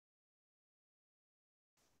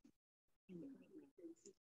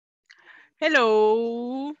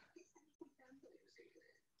Hello.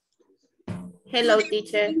 Hello,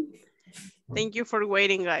 teacher. Thank you for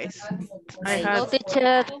waiting, guys. I Ay, had, Hello,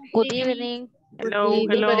 teacher. Good evening. hello,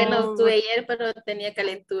 disculpe que no hello. estuve ayer, pero tenía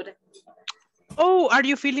calentura. Oh, are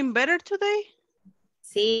you feeling better today?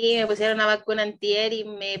 Sí, me pusieron una vacuna antier y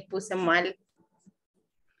me puse mal.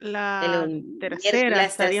 La El tercera miércoles,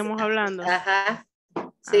 estaríamos hablando. ajá,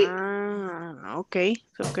 sí, Ah, ok,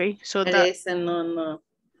 ok. So por that, eso no.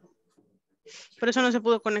 por eso no se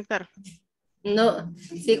pudo conectar. No,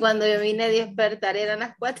 sí, cuando yo vine a despertar eran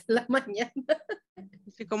las 4 de la mañana.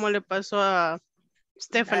 Así como le pasó a A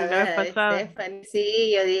Stephanie la vez ver, pasada. Stephanie,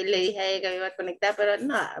 sí, yo le dije a ella que me iba a conectar, pero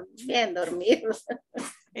no, bien dormido.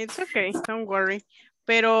 It's okay, don't worry.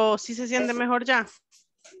 Pero sí se siente mejor ya.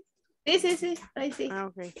 Sí, ahí sí, Ah,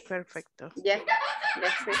 ok, perfecto. ya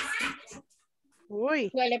sé. Uy,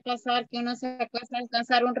 Suele pasar que uno se acuesta a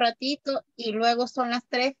descansar un ratito y luego son las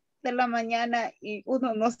 3 de la mañana y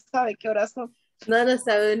uno no sabe qué horas son. No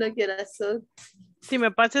sabe uno qué hora son. si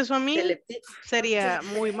me pasa eso a mí, Se le- sería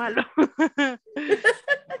muy malo.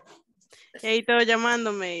 Y ahí todo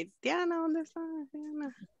llamándome, Diana, ¿dónde estás?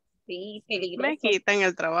 Diana? Sí, Me peligroso. quitan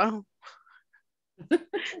el trabajo.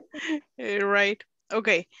 Right.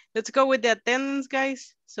 Okay, let's go with the attendance,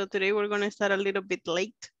 guys. So today we're going to start a little bit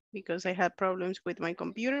late because I had problems with my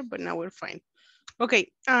computer, but now we're fine.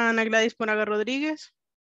 Okay, Ana Gladys Moraga Rodríguez.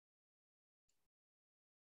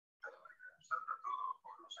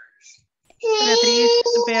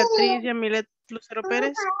 Beatriz Yamilet Lucero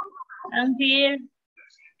Pérez. I'm here.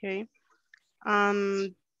 Okay.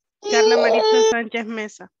 Carla Maritza Sánchez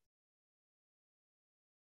Mesa.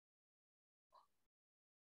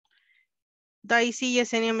 Daisy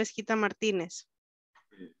Yesenia Mezquita Martínez.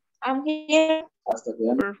 I'm here.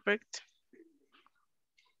 Perfect.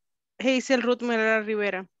 Hazel Ruth Merera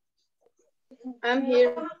Rivera. I'm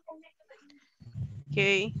here.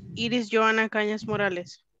 Okay. Iris Joana Cañas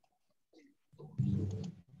Morales.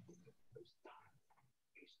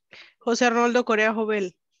 José Arnoldo Corea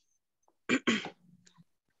Jovel.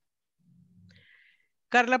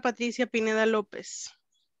 Carla Patricia Pineda López.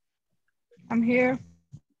 I'm here.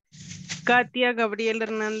 Katia Gabriel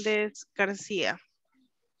Hernández García.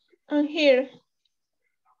 I'm here.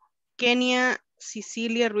 Kenia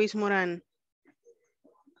Cecilia Ruiz Morán.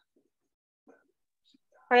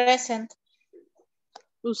 Present.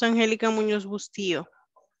 Luz Angélica Muñoz Bustillo.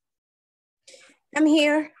 I'm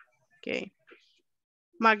here. Okay.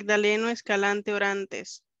 Magdaleno Escalante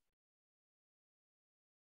Orantes.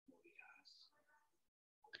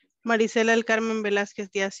 Marisela del Carmen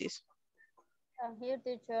Velázquez de Asís. I'm here,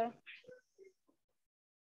 teacher.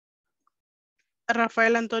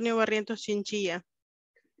 Rafael Antonio Barrientos Chinchilla.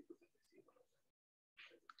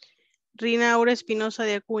 Rina Aura Espinosa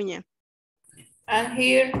de Acuña. I'm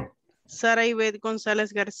here. Sara Ivette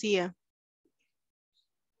González García.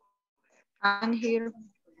 I'm here.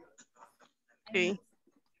 Okay.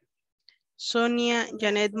 Sonia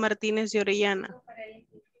Janet Martínez de Orellana.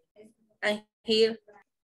 I'm here.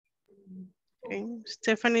 Okay.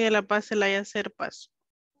 Stephanie de la Paz Zelaya Serpas.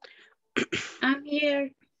 I'm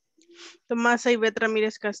here. Tomasa Ivette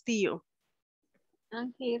Ramírez Castillo.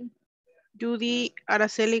 I'm here. Judy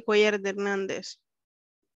Araceli Cuellar de Hernández.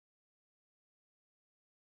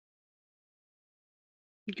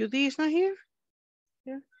 Judy is not here?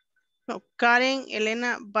 Yeah. No, Karen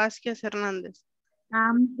Elena Vázquez Hernández.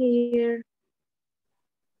 I'm here.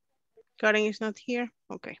 Karen is not here.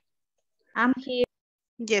 Okay. I'm here.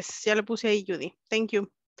 Yes, ya le puse ahí, Judy. Thank you.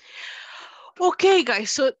 Okay,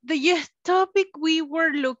 guys. So the topic we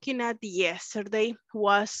were looking at yesterday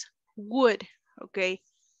was wood. Okay,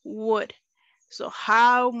 wood. So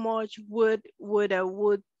how much wood would a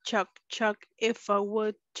woodchuck chuck if a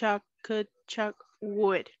woodchuck could chuck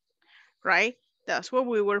wood? Right? That's what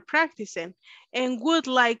we were practicing. And would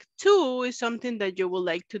like to is something that you would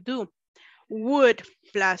like to do. Would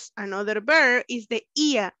plus another verb is the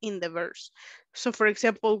ia in the verse. So for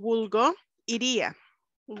example, will go, iría.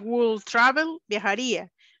 Will travel, viajaría.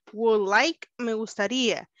 Will like, me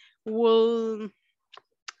gustaría. Will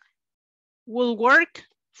work,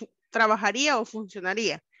 trabajaría o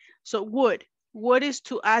funcionaría. So would is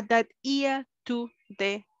to add that ia to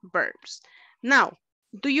the verbs. Now,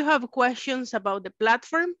 do you have questions about the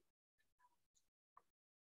platform?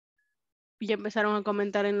 Ya empezaron a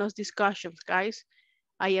comentar en los discussions, guys.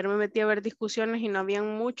 Ayer me metí a ver discusiones y no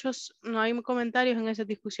habían muchos, no hay comentarios en esas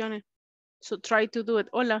discusiones. So try to do it.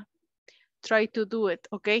 Hola. Try to do it,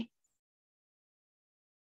 okay?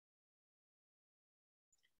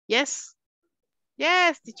 Yes.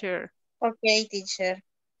 Yes, teacher. Okay, teacher.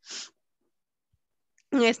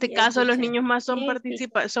 En este Yes, caso, los teacher. niños más son Yes,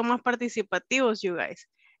 son más participativos, you guys.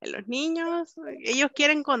 Los niños, ellos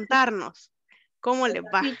quieren contarnos cómo les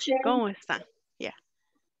va, Teacher, cómo están. Ya.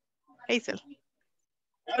 Hazel.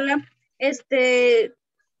 hola.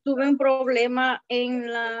 Tuve un problema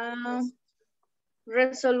en la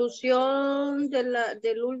resolución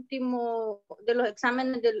del último, de los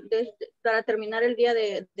exámenes para terminar el día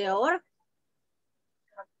de ahora.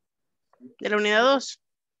 De la unidad 2.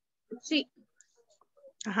 Sí,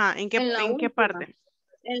 Ajá, ¿en qué última. parte?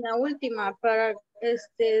 En la última,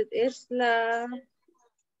 es la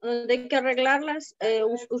donde hay que arreglarlas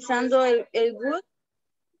usando el Word.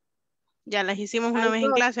 Ya las hicimos una vez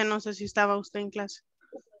en clase, no sé si estaba usted en clase.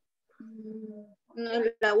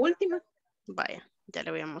 La última. Vaya, ya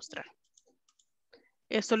le voy a mostrar.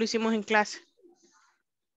 Esto lo hicimos en clase.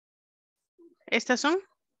 ¿Estas son?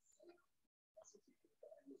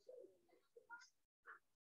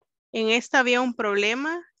 En esta había un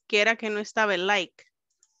problema que era que no estaba el like,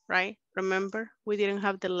 right? Remember, we didn't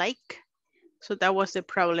have the like. So that was the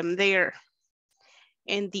problem there.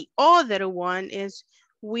 And the other one is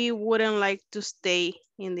we wouldn't like to stay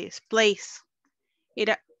in this place.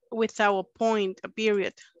 Era without a point, a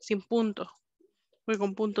period, sin punto. Porque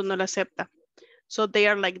con punto no lo acepta. So they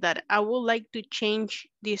are like that. I would like to change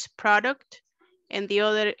this product. And the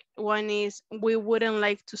other one is we wouldn't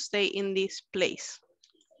like to stay in this place.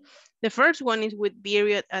 The first one is with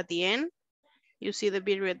period at the end. You see the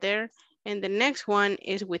period there. And the next one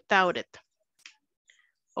is without it.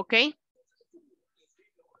 Okay?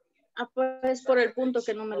 Pues por el punto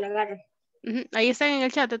que no me la agarro. Ahí están en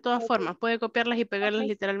el chat de todas formas. Puede copiarlas y pegarlas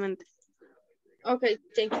literalmente. Okay,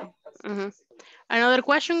 thank you. Another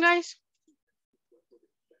question, guys?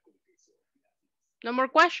 No more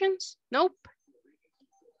questions? Nope.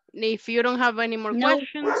 If you don't have any more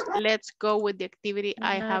questions, let's go with the activity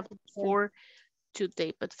I have for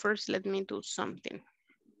today. But first, let me do something.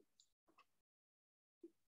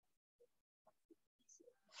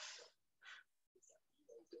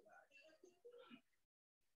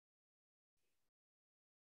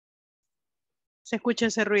 Se escucha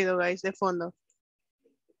ese ruido, guys, de fondo.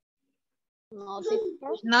 No,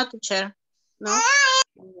 teacher. No, teacher. ¿No?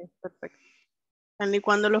 Okay, perfecto. ¿Están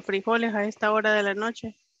licuando los frijoles a esta hora de la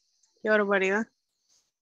noche? Qué barbaridad.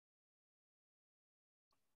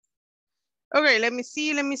 Okay, let me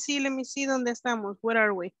see. ¿Dónde estamos? Where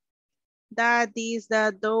are we? That, this,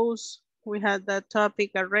 that, those. We had that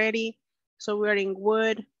topic already. So we're in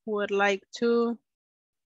would like to.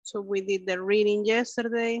 So we did the reading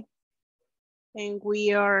yesterday. And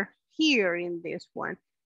we are here in this one.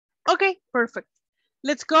 Okay, perfect.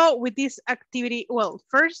 Let's go with this activity. Well,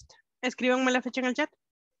 first, escríbanme la fecha en el chat.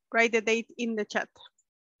 Write the date in the chat.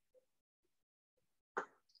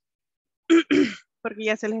 Porque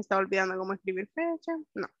ya se les está olvidando cómo escribir fecha.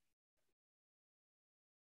 No.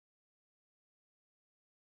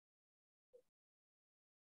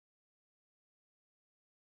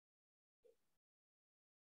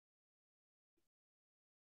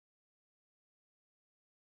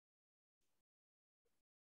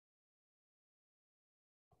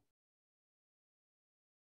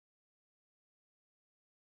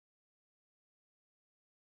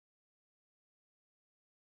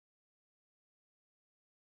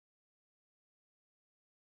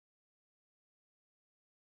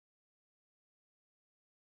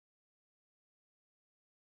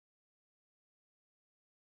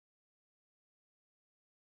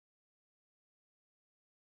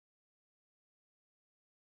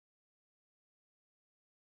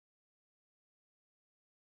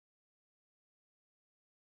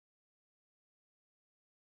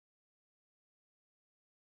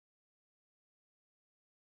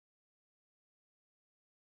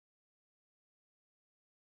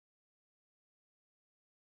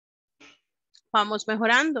 Vamos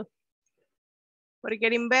mejorando. We're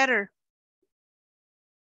getting better.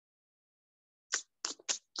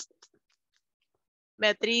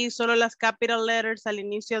 Beatriz, solo las capital letters al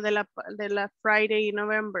inicio de la Friday in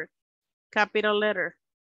November. Capital letter.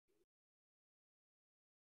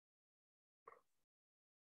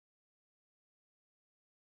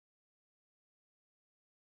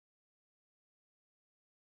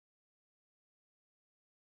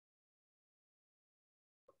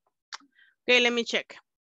 Okay, let me check.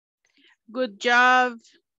 Good job,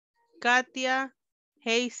 Katia,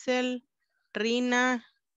 Hazel, Rina.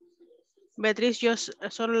 Beatriz,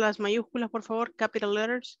 solo las mayúsculas, por favor, capital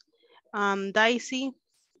letters. Daisy,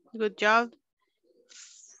 good job.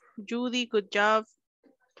 Judy, good job.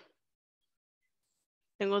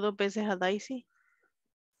 Tengo 2 veces a Daisy.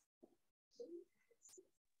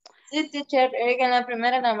 Sí, teacher, en la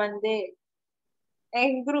primera la mandé.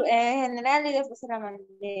 en general y después se la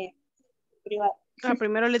mandé privado. Ah,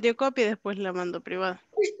 primero le dio copia y después la mandó privada.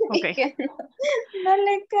 Ok. Que no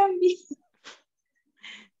le cambié.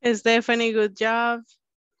 Stephanie, good job.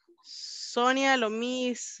 Sonia, lo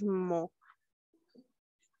mismo.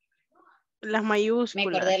 Las Me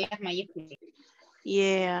mayúsculas. acordé de las mayúsculas.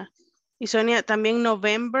 Yeah. Y Sonia, también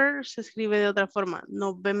November se escribe de otra forma.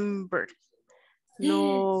 November.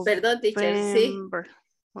 Perdón, teacher, sí. November.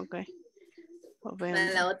 Ok.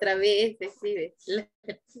 November. La otra vez se escribe.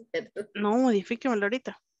 Perdón. No, modifíquemelo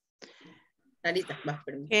ahorita. Ahorita, va,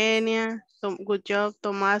 permiso. Kenia, good job.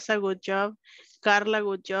 Tomasa, good job. Carla,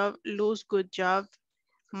 good job. Luz, good job.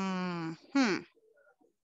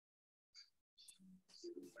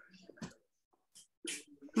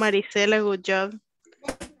 Marisela, good job.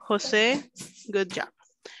 Jose, good job.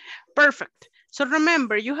 Perfect. So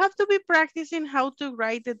remember, you have to be practicing how to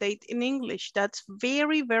write the date in English. That's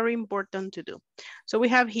very, very important to do. So we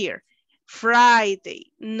have here,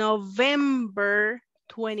 Friday, November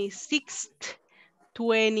 26th,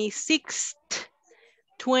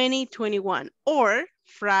 2021, or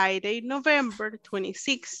Friday, November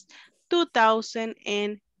 26th,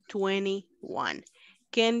 2021.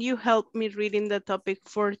 Can you help me reading the topic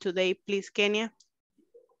for today, please, Kenya?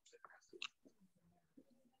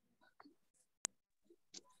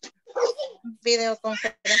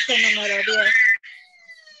 Videoconferencia número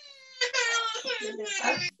 10.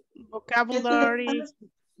 Vocabulary.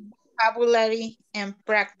 Vocabulary and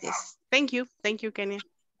practice. Thank you, Kenya.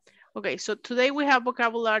 Okay, so today we have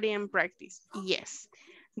vocabulary and practice. Yes,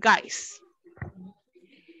 guys,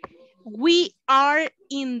 we are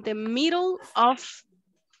in the middle of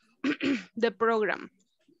the program.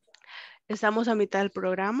 Estamos a mitad del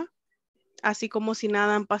programa, así como si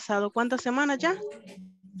nada han pasado. ¿Cuántas semanas ya?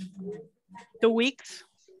 2 weeks.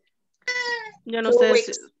 Yo no sé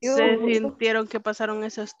si se sintieron que pasaron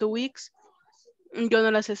esas 2 weeks. Yo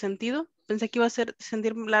no las he sentido. Pensé que iba a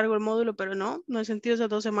sentir largo el módulo, pero no he sentido esas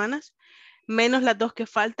 2 semanas. Menos las 2 que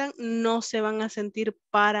faltan, no se van a sentir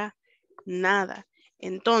para nada.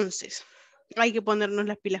 Entonces, hay que ponernos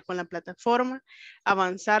las pilas con la plataforma,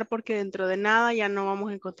 avanzar porque dentro de nada ya no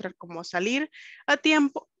vamos a encontrar cómo salir a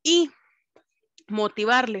tiempo y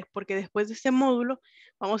motivarles porque después de este módulo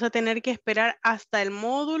vamos a tener que esperar hasta el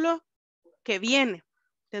módulo que viene.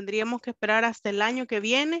 Tendríamos que esperar hasta el año que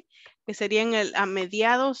viene, que serían a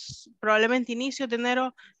mediados, probablemente inicios de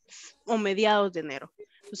enero o mediados de enero.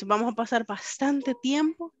 Entonces vamos a pasar bastante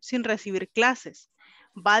tiempo sin recibir clases.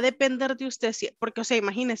 Va a depender de usted, porque, o sea,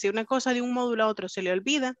 imagínense, una cosa de un módulo a otro se le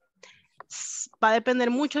olvida. Va a depender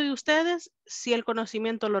mucho de ustedes si el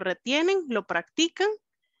conocimiento lo retienen, lo practican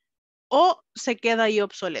o se queda ahí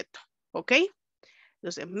obsoleto, ¿ok?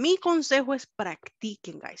 Entonces, mi consejo es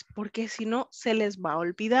practiquen, guys, porque si no, se les va a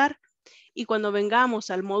olvidar. Y cuando vengamos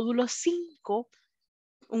al módulo 5,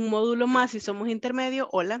 un módulo más si somos intermedio,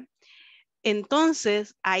 hola,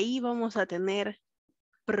 entonces ahí vamos a tener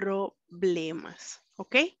problemas,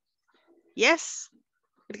 ¿ok? Yes,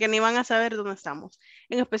 porque ni van a saber dónde estamos.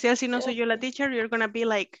 En especial si no soy yo la teacher, you're gonna be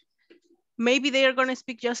like, maybe they are gonna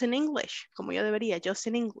speak just in English, como yo debería, just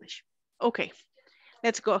in English. Okay,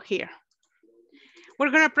 let's go here. We're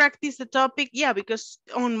going to practice the topic, yeah, because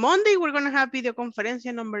on Monday we're going to have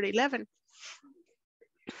videoconferencia number 11.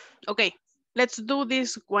 Okay, let's do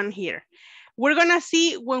this one here. We're going to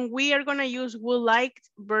see when we are going to use would like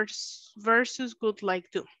versus would like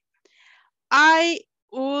to. I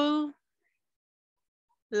would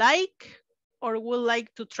like or would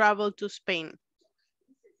like to travel to Spain.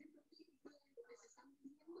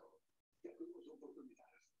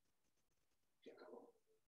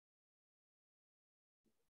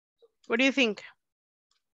 What do you think?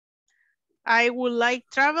 I would like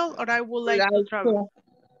travel or I would like to travel?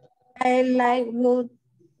 I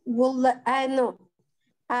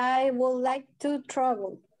would like to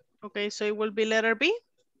travel. Okay, so it will be letter B?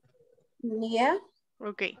 Yeah.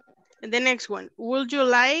 Okay, and the next one, would you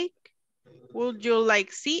like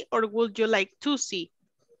C or would you like to see?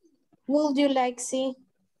 Would you like C?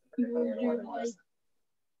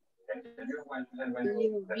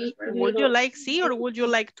 Would you like C or would you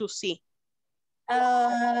like to see?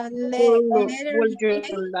 Would you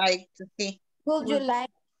like to see? Would you like?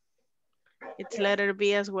 It's letter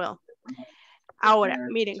B as well. Ahora,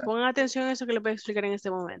 miren, pongan atención a eso que les voy a explicar en este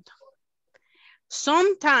momento.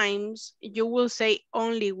 Sometimes you will say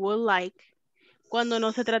only would like cuando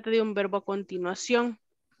no se trata de un verbo a continuación.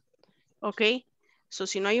 ¿Ok? So,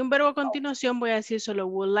 si no hay un verbo a continuación, voy a decir solo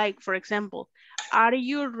would like. For example, are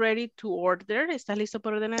you ready to order? ¿Estás listo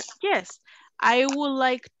para ordenar? Yes. I would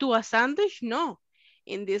like to a sandwich? No.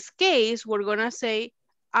 In this case, we're going to say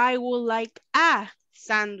I would like a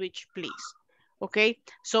sandwich, please. Okay,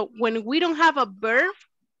 so when we don't have a verb,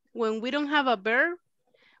 we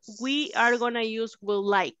are gonna use will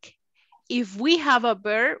like. If we have a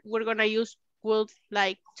verb, we're gonna use would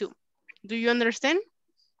like to. Do you understand?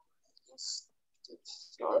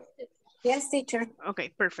 Yes, teacher. Okay,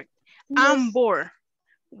 perfect. I'm bored.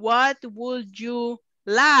 What would you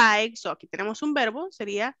like? So aquí tenemos un verbo,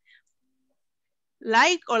 sería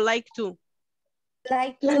like or like to.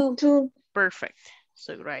 Like to. Perfect.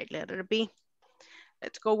 So right, letter B.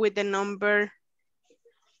 Let's go with the number.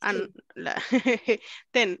 And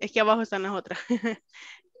 10, es que abajo están las otras.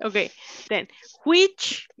 Okay, then.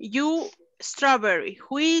 Which you strawberry?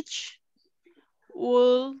 Which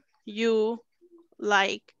would you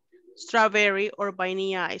like strawberry or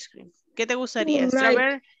vanilla ice cream? ¿Qué te gustaría?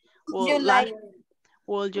 Strawberry? Would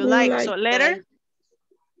you like? So letter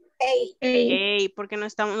A, porque no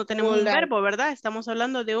tenemos un verbo, ¿verdad? Estamos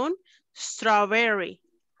hablando de un strawberry.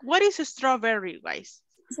 What is a strawberry, guys?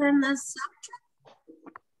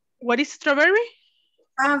 What is strawberry?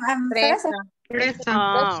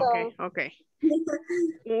 Fresa. Okay.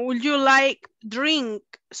 Would you like drink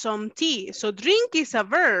some tea? So drink is a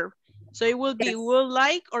verb. So it will be would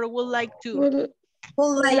like or would like to. Would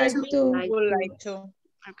like to.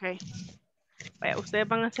 Okay. Vaya, ustedes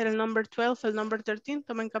van a hacer el number 12, el number 13.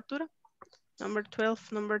 Tomen captura. Number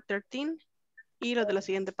 12, number 13. Y los de la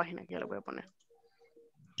siguiente página que ya lo voy a poner.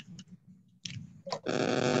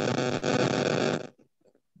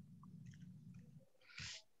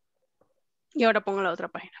 Y ahora pongo la otra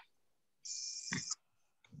página.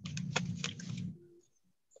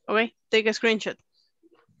 Ok, take a screenshot.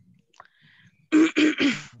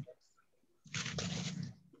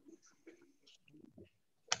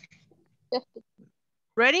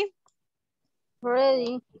 Ready?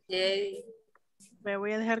 Ready. Me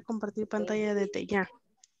voy a dejar compartir pantalla desde ya.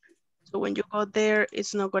 So when you go there,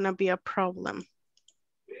 it's not gonna be a problem.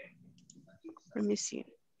 Let me see.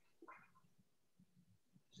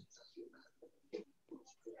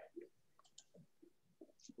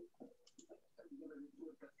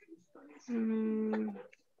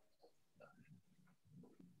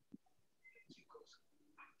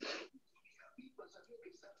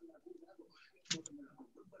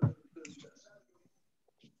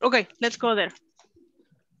 Okay, let's go there.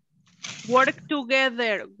 Work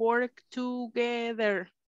together, work together.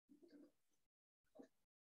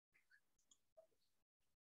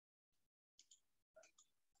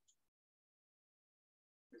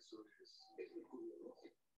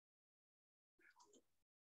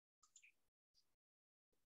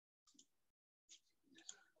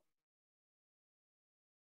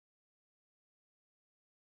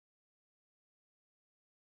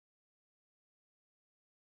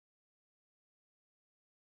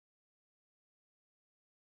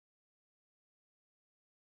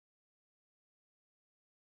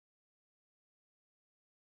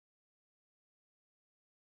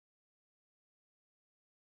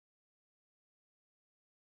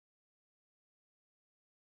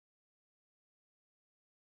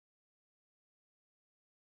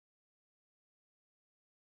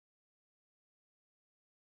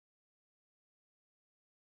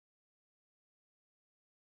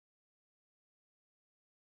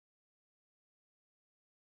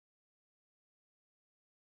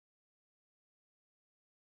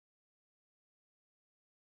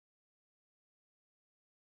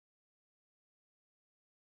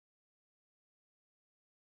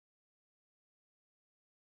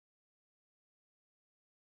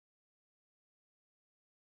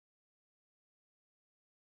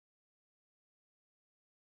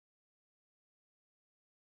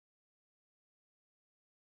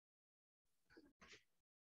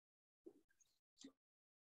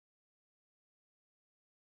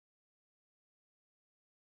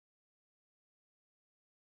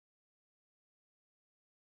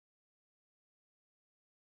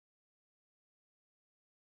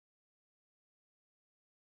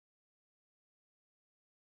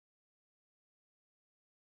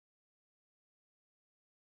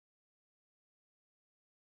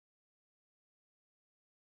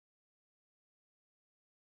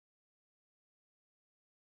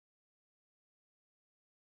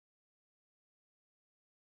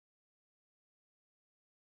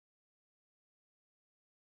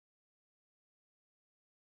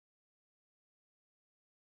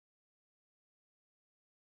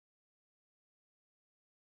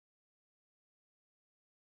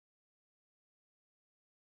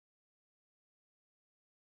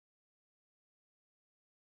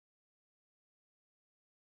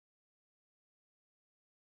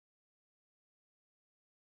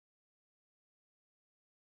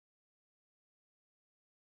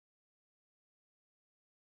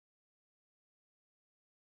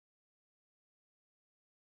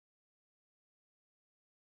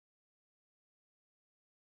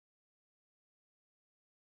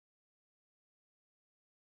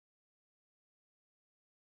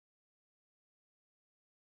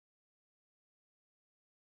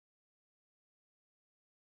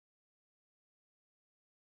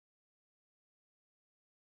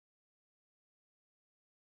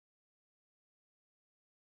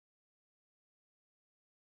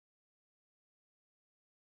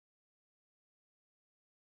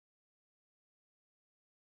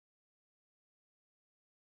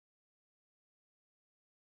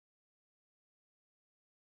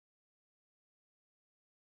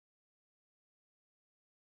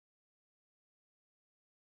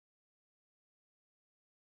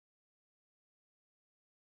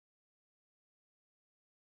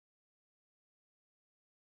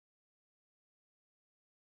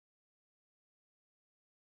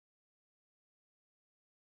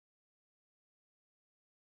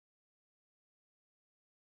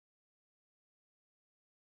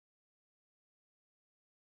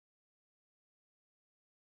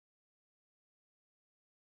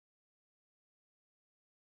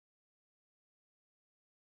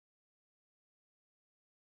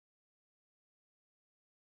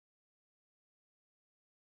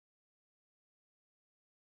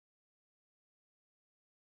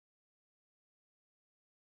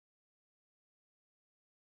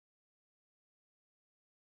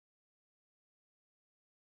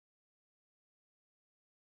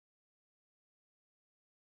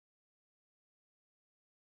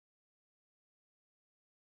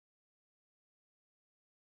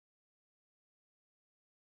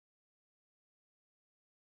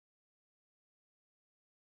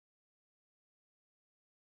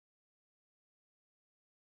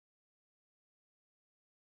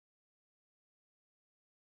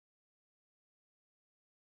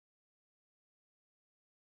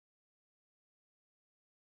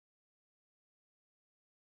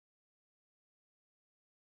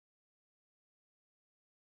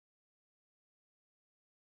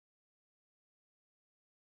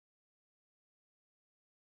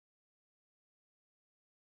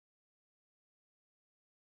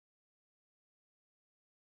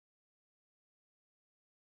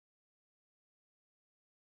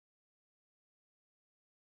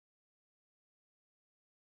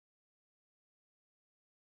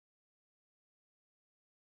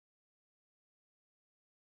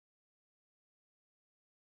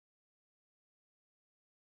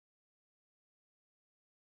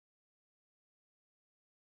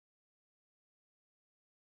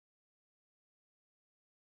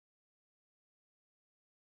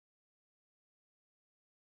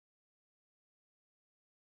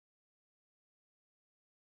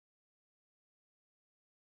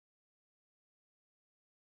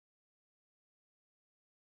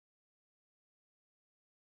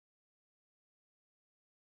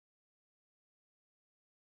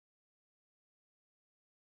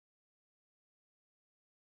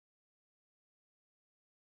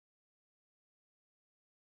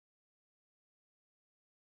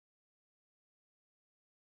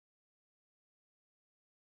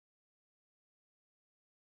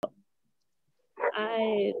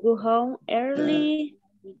 I go home early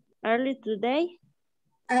today.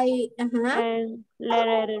 And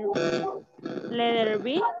letter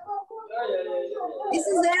B. This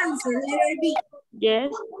is the answer, letter B.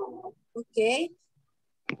 Yes. Okay.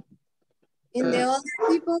 And the other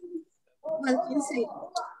people, what can you say?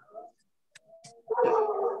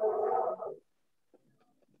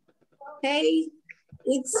 Okay,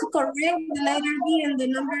 it's correct, the letter B and the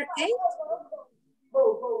number 8.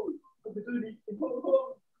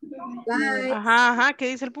 Bye. Ajá, ¿qué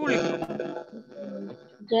dice el público?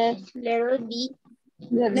 Yes. Letter B.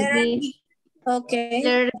 Letter B. Okay.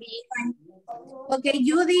 Letter B. Okay,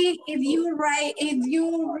 Judy, if you read the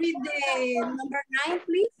number 9,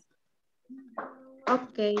 please.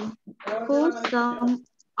 Okay. Who some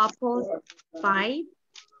apples 5?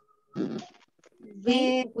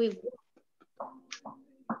 We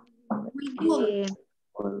We would.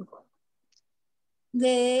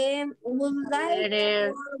 The would like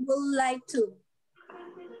or would like to.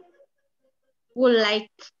 would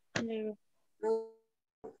like.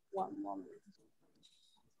 One moment.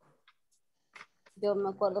 Yo me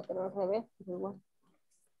acuerdo que lo revés, pero igual.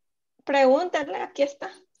 Pregúntale, aquí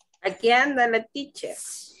está. Aquí anda la teacher.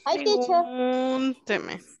 Hi, teacher.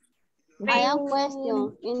 Pregúnteme. I am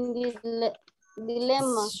question in the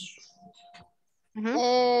dilemma.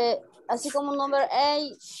 Así como number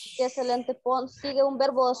 8, que se le antepone, sigue un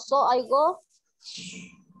verbo so, I go,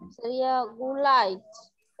 sería would like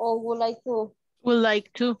o would like to. Would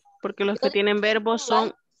like to, porque los que tienen verbos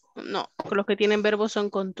son, no, los que tienen verbos son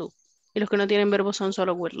con to. Y los que no tienen verbos son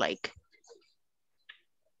solo would like.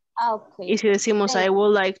 Ah, okay. Y si decimos I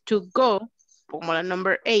would like to go, como la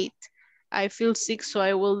number 8, I feel sick, so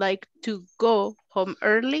I would like to go home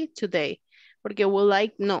early today. Porque would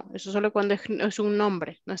like, no, eso solo cuando es un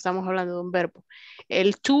nombre, no estamos hablando de un verbo.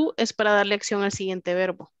 El to es para darle acción al siguiente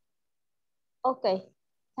verbo. Okay,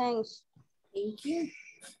 thanks. Thank you.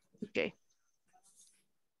 Okay.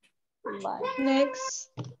 Bye.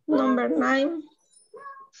 Next, number 9.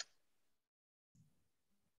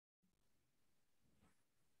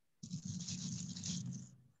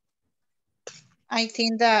 I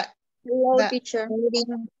think that Hello, the teacher.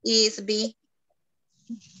 reading is B.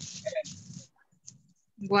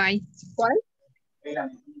 Why? ¿Cuál?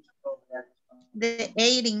 The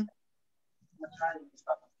 18.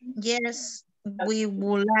 Yes, we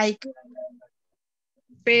would like.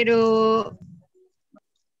 Pero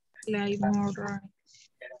like more.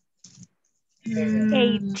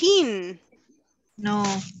 18. No.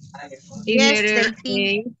 Y Yes, letter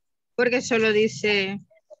 18. A, porque solo dice.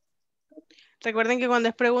 Recuerden que cuando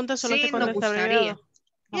es pregunta solo Sí, se nos contesta gustaría. abreviado.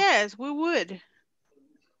 Yes, we would.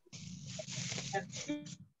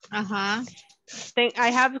 Ajá.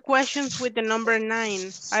 I have questions with the number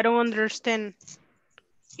 9. I don't understand.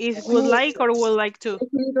 Is would like or would like to?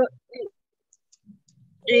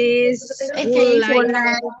 Is Es que would dice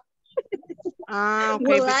like. Ah, ok.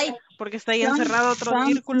 Would like. Porque está ahí encerrado otro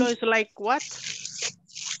círculo. Es like what?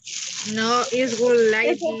 No, is would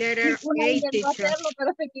like Eso, letter una A, intentó teacher. hacerlo,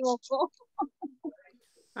 pero se equivocó.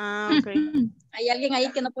 Ah, ok. Hay alguien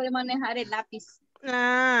ahí que no puede manejar el lápiz.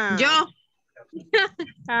 Ah. Yo.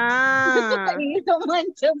 Ah. Y lo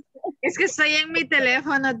manchó. Es que estoy en mi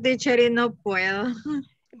teléfono, teacher, y no puedo.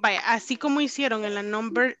 Vaya, así como hicieron en la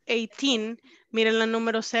number 18, miren la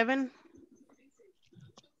número 7.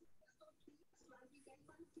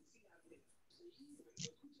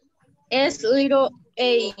 Es little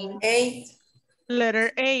A. 8.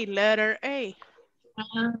 Letter A, letter A.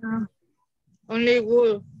 Only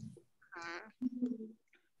would.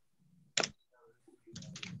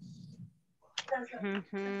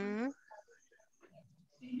 Ujú.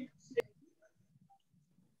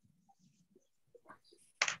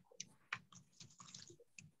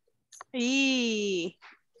 Y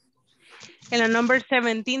en la number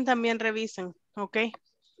 17 también revisen, ¿ok?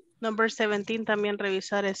 Number 17 también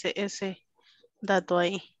revisar ese dato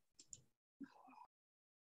ahí.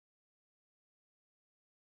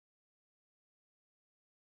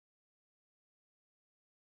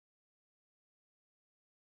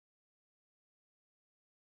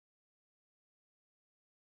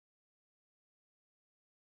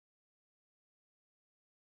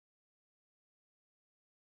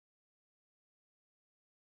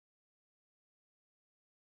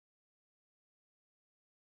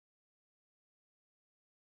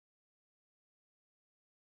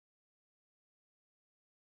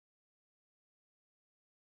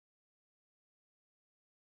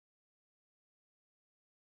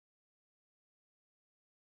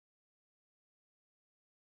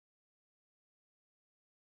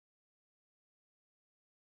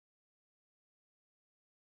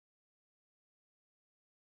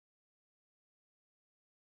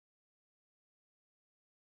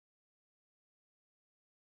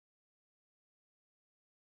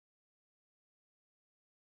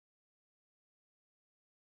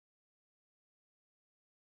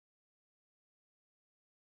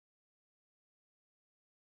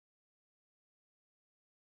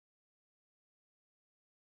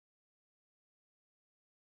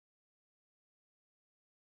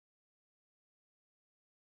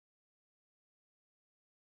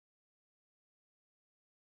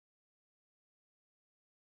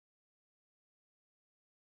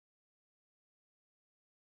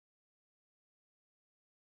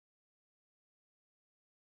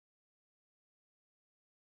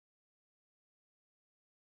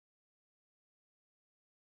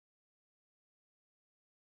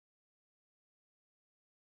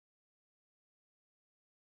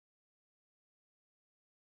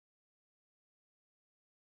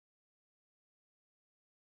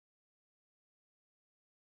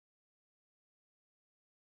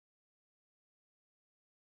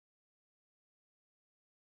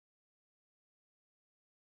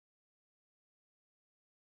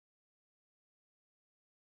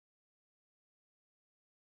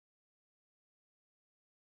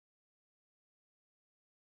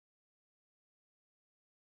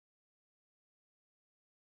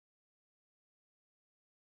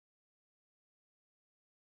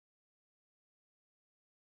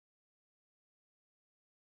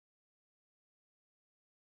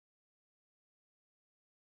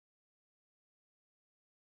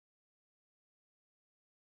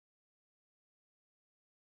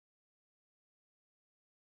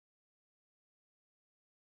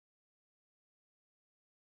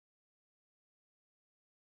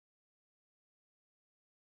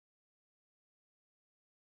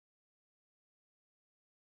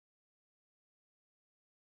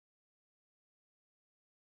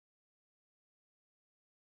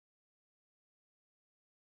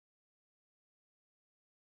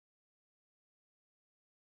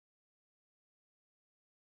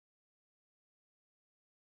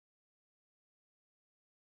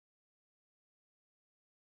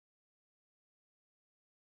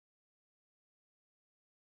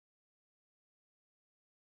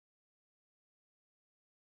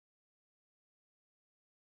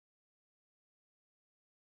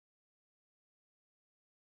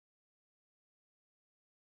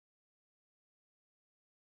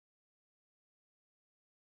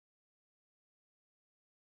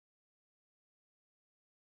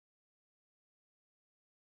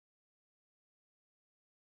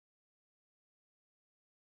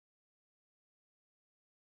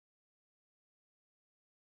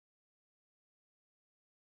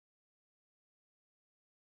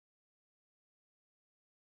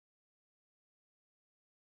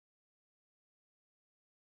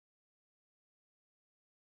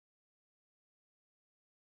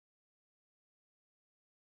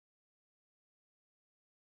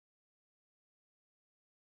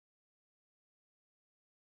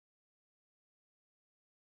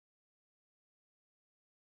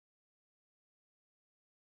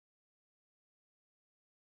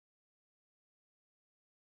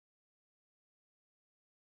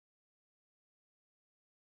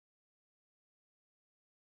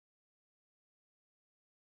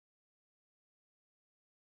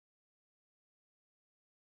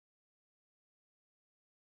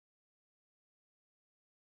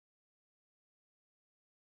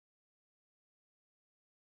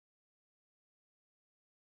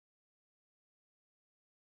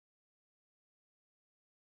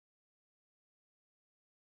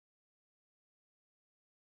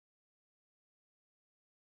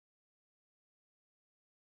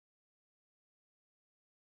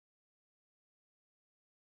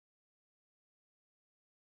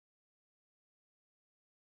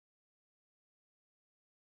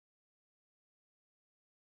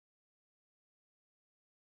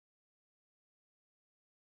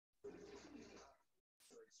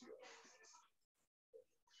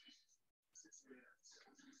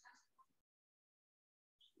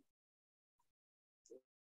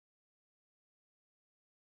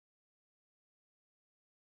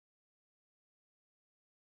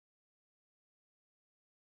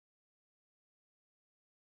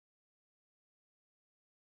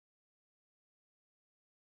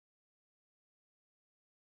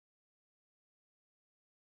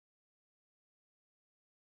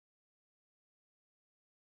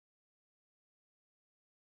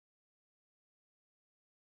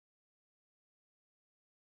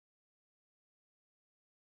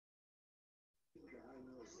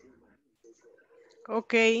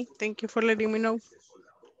 Okay, thank you for letting me know.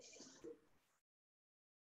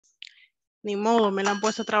 Ni modo, me la han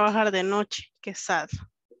puesto a trabajar de noche. Qué sad.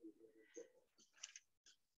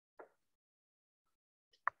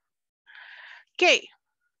 Okay.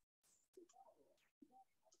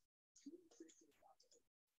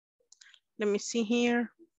 Let me see here.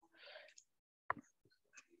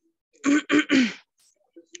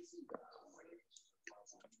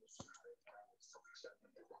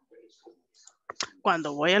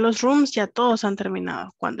 Cuando voy a los rooms ya todos han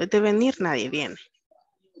terminado. Cuando es de venir nadie viene.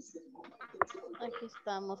 Aquí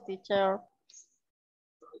estamos, teacher.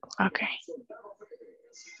 Okay.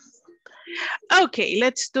 Okay,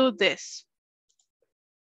 let's do this.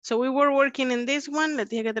 So we were working in this one. Les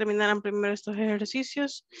dije que terminaran primero estos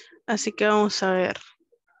ejercicios. Así que vamos a ver.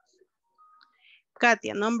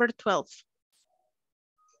 Katia, number 12.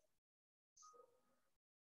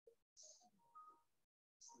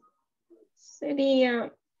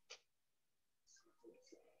 Sería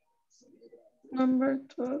number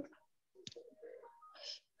 12.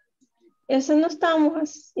 Eso no estábamos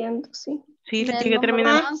haciendo, sí. Sí, les Del dije que número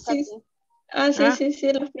terminaran. one, Sí. Katy. Sí, Ah.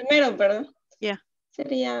 sí, los primeros, ¿verdad? Yeah.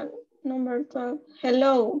 Sería number 12.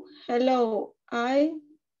 Hello, I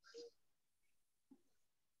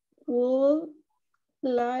would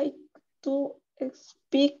like to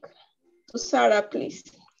speak to Sarah, please.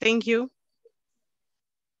 Thank you.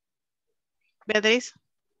 Beatriz.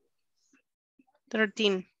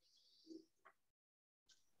 13.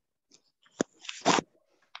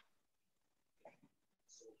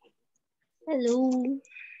 Hello.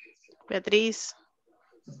 Beatriz.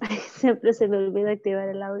 Siempre se me olvida activar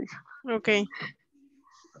el audio. Okay.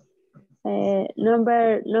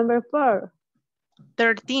 Number 4.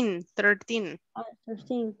 13. 13.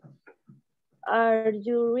 Are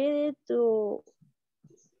you ready to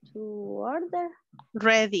order?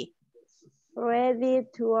 Ready. Ready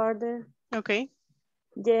to order? Okay.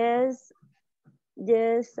 Yes,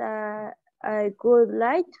 I would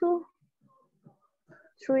like to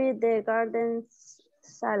try the garden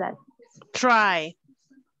salad. Try.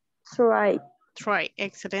 Try.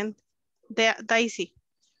 Excellent. Daisy.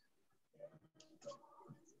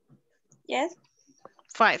 Yes.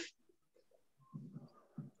 5.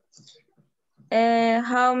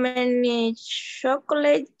 How many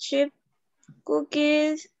chocolate chip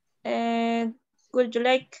cookies would you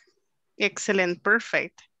like? Excellent.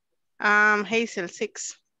 Perfect. Hazel,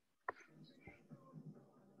 6.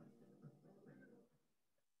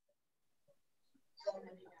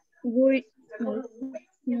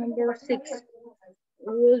 Number 6.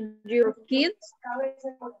 Would your kids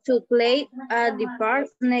to play at the park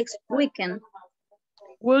next weekend?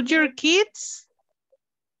 Will your kids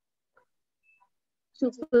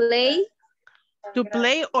To play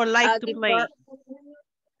or like at to the play? park.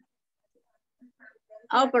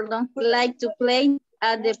 Oh, pardon. Like to play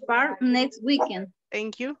at the park next weekend.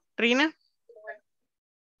 Thank you. Rina?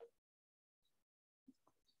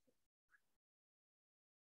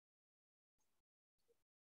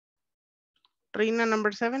 Rina,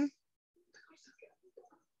 number 7.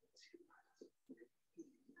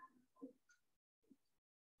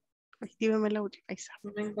 Actívame el audio. Ahí está.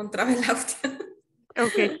 No encontraba el audio.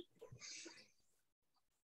 Okay.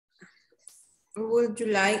 Would you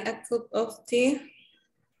like a cup of tea?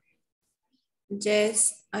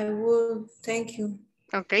 Yes, I would. Thank you.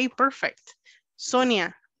 Okay, perfect.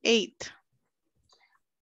 Sonia, 8.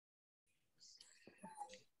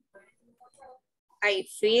 I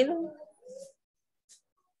feel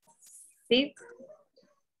sick,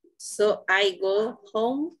 so I go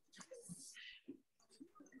home.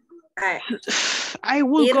 I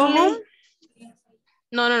will go Early. home.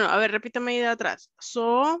 No. A ver, repítame ahí de atrás.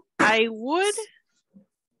 So, I would.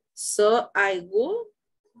 So I would.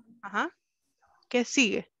 Ajá. ¿Qué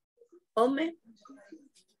sigue? Home.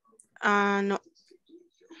 No.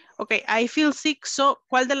 Ok, I feel sick, so,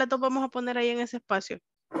 ¿cuál de las dos vamos a poner ahí en ese espacio?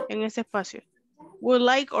 En ese espacio. Would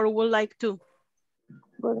like or would like to?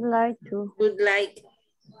 Would like to. Would like.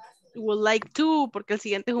 Would like to, porque el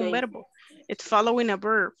siguiente es un verbo. It's following a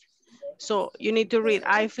verb. So, you need to read,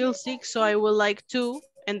 I feel sick, so I would like to,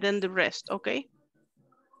 and then the rest, okay?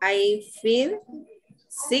 I feel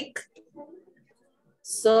sick,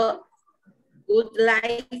 so would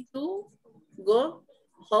like to go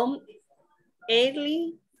home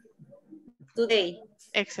early today.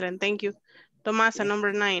 Excellent, thank you. Tomasa,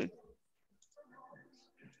 number 9.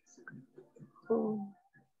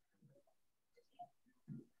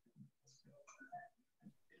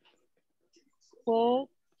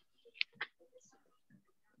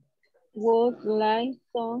 Would like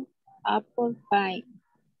some apple pie.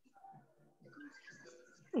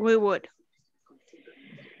 We would.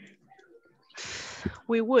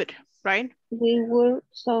 We would, right? We will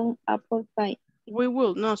some apple pie. We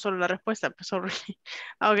will. No, solo la respuesta. Pues, sorry.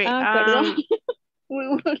 Okay. Perdón. We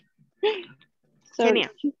will. Sorry. Kenia.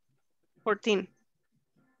 14.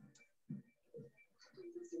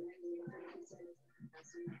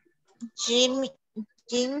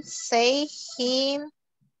 Jim say he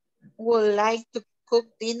would like to cook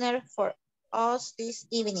dinner for us this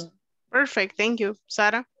evening. Perfect. Thank you.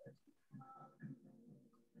 Sarah.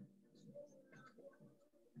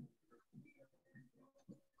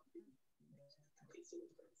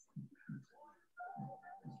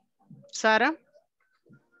 Sara.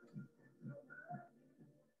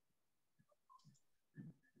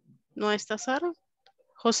 ¿No está Sara?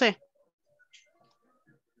 José.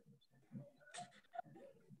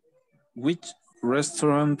 Which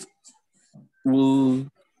restaurant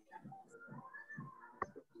would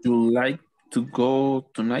you like to go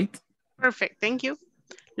tonight? Perfect. Thank you.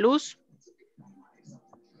 Luz.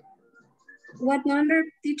 What number,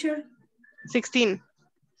 teacher? 16.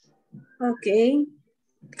 Okay.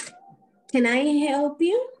 Can I help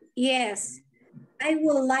you? Yes. I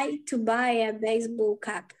would like to buy a baseball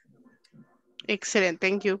cap. Excellent.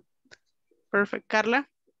 Thank you. Perfect. Carla.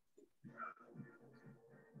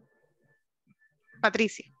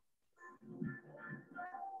 Patricia.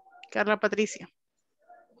 Carla Patricia.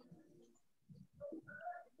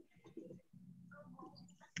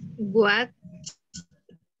 What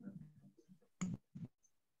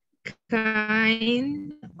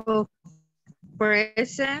kind of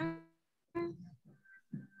present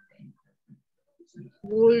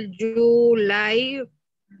would you like?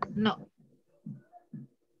 No.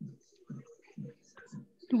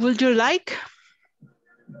 Would you like?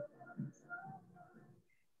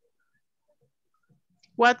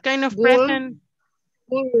 What kind of present?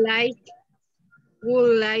 Would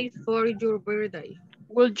like for your birthday?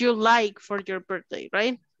 Would you like for your birthday,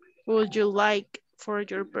 right? Would you like for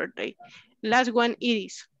your birthday? Last one,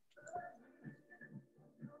 Iris.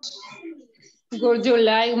 Would you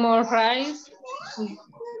like more rice?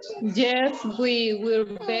 Yes, we were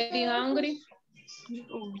very hungry.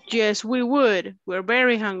 Yes, we would. We're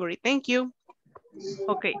very hungry. Thank you.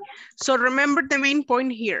 Okay, so remember the main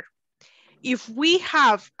point here. If we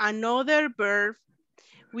have another verb,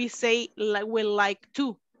 we say we like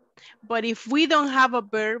to. But if we don't have a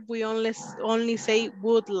verb, we only say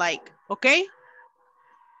would like. Okay?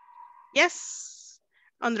 Yes?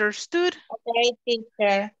 Understood? Okay,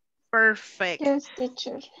 teacher. Perfect. Yes,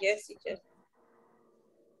 teacher. Yes, teacher.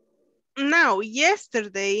 Now,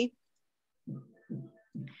 yesterday,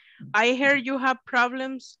 I heard you have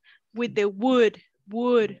problems with the would.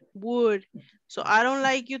 So I don't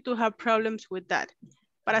like you to have problems with that.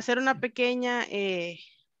 Para hacer una pequeña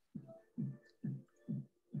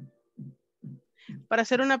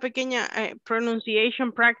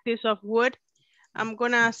pronunciation practice of would, I'm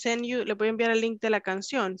gonna send you, le voy a enviar el link de la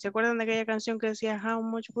canción. ¿Se acuerdan de aquella canción que decía how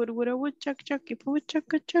much would a woodchuck chuck if a woodchuck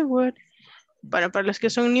would? Bueno, para los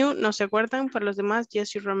que son new, no se acuerdan, para los demás,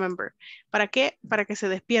 yes, you remember. ¿Para qué? Para que se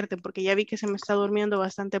despierten, porque ya vi que se me está durmiendo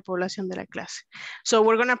bastante población de la clase. So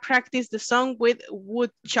we're gonna practice the song with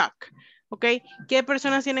woodchuck, ¿ok? ¿Qué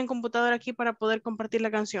personas tienen computadora aquí para poder compartir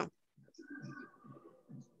la canción?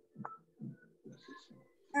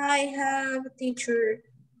 I have a teacher.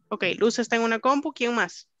 Ok, Luz está en una compu, ¿quién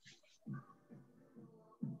más?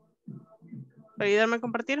 ¿Para ayudarme a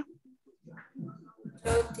compartir?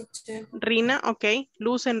 Rina, ok.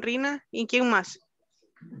 Luz en Rina. ¿Y quién más?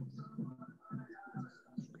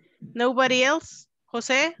 Nobody else?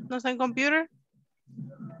 José, ¿no está en computer?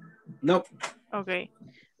 No. Ok.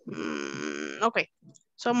 Ok.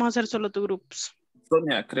 So vamos a hacer solo tu groups.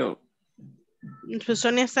 Sonia, creo. Pues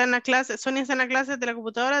Sonia está en la clase. Sonia está en la clase de la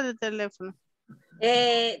computadora o del teléfono.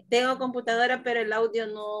 Tengo computadora, pero el audio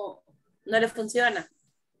no le funciona.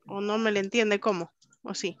 O no me le entiende cómo.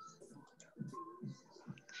 O sí.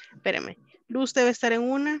 Espérame. Luz debe estar en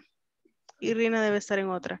una y Rina debe estar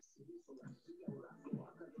en otra.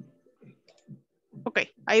 Ok,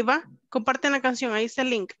 ahí va. Comparten la canción, ahí está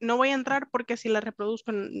el link. No voy a entrar porque si la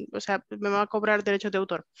reproduzco, o sea, me va a cobrar derechos de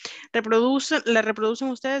autor. La reproducen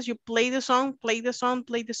ustedes, you play the song,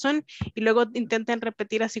 y luego intenten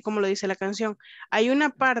repetir así como lo dice la canción. Hay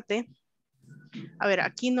una parte, a ver,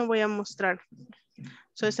 aquí no voy a mostrar.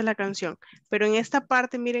 So, esta es la canción. Pero en esta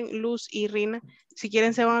parte, miren, Luz y Rina, si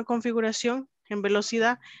quieren se van a configuración, en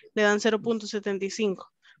velocidad, le dan 0.75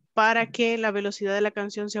 para que la velocidad de la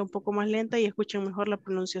canción sea un poco más lenta y escuchen mejor la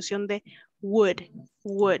pronunciación de would,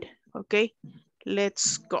 ¿ok?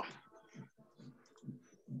 Let's go.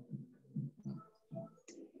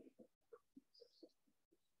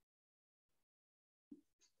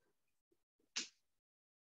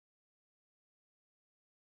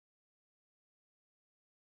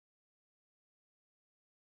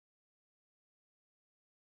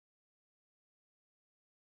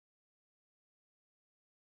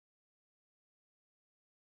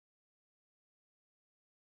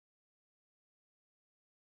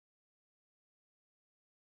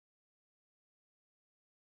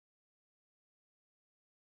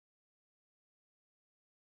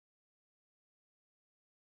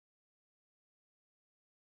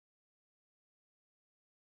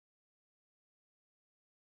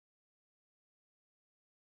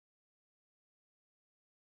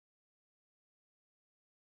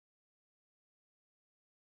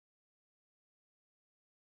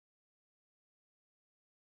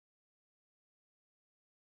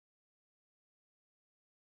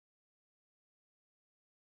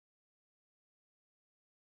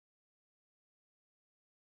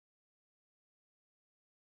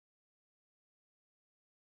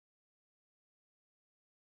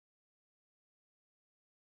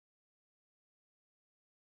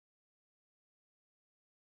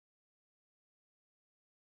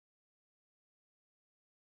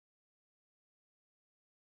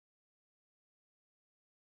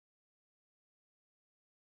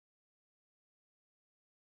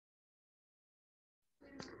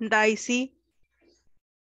 Daisy.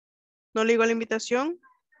 ¿No le digo la invitación?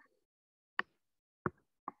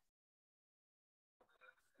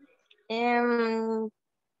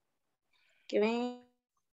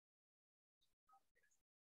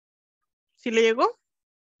 ¿Sí le llegó?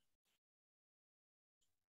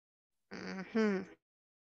 Ujú.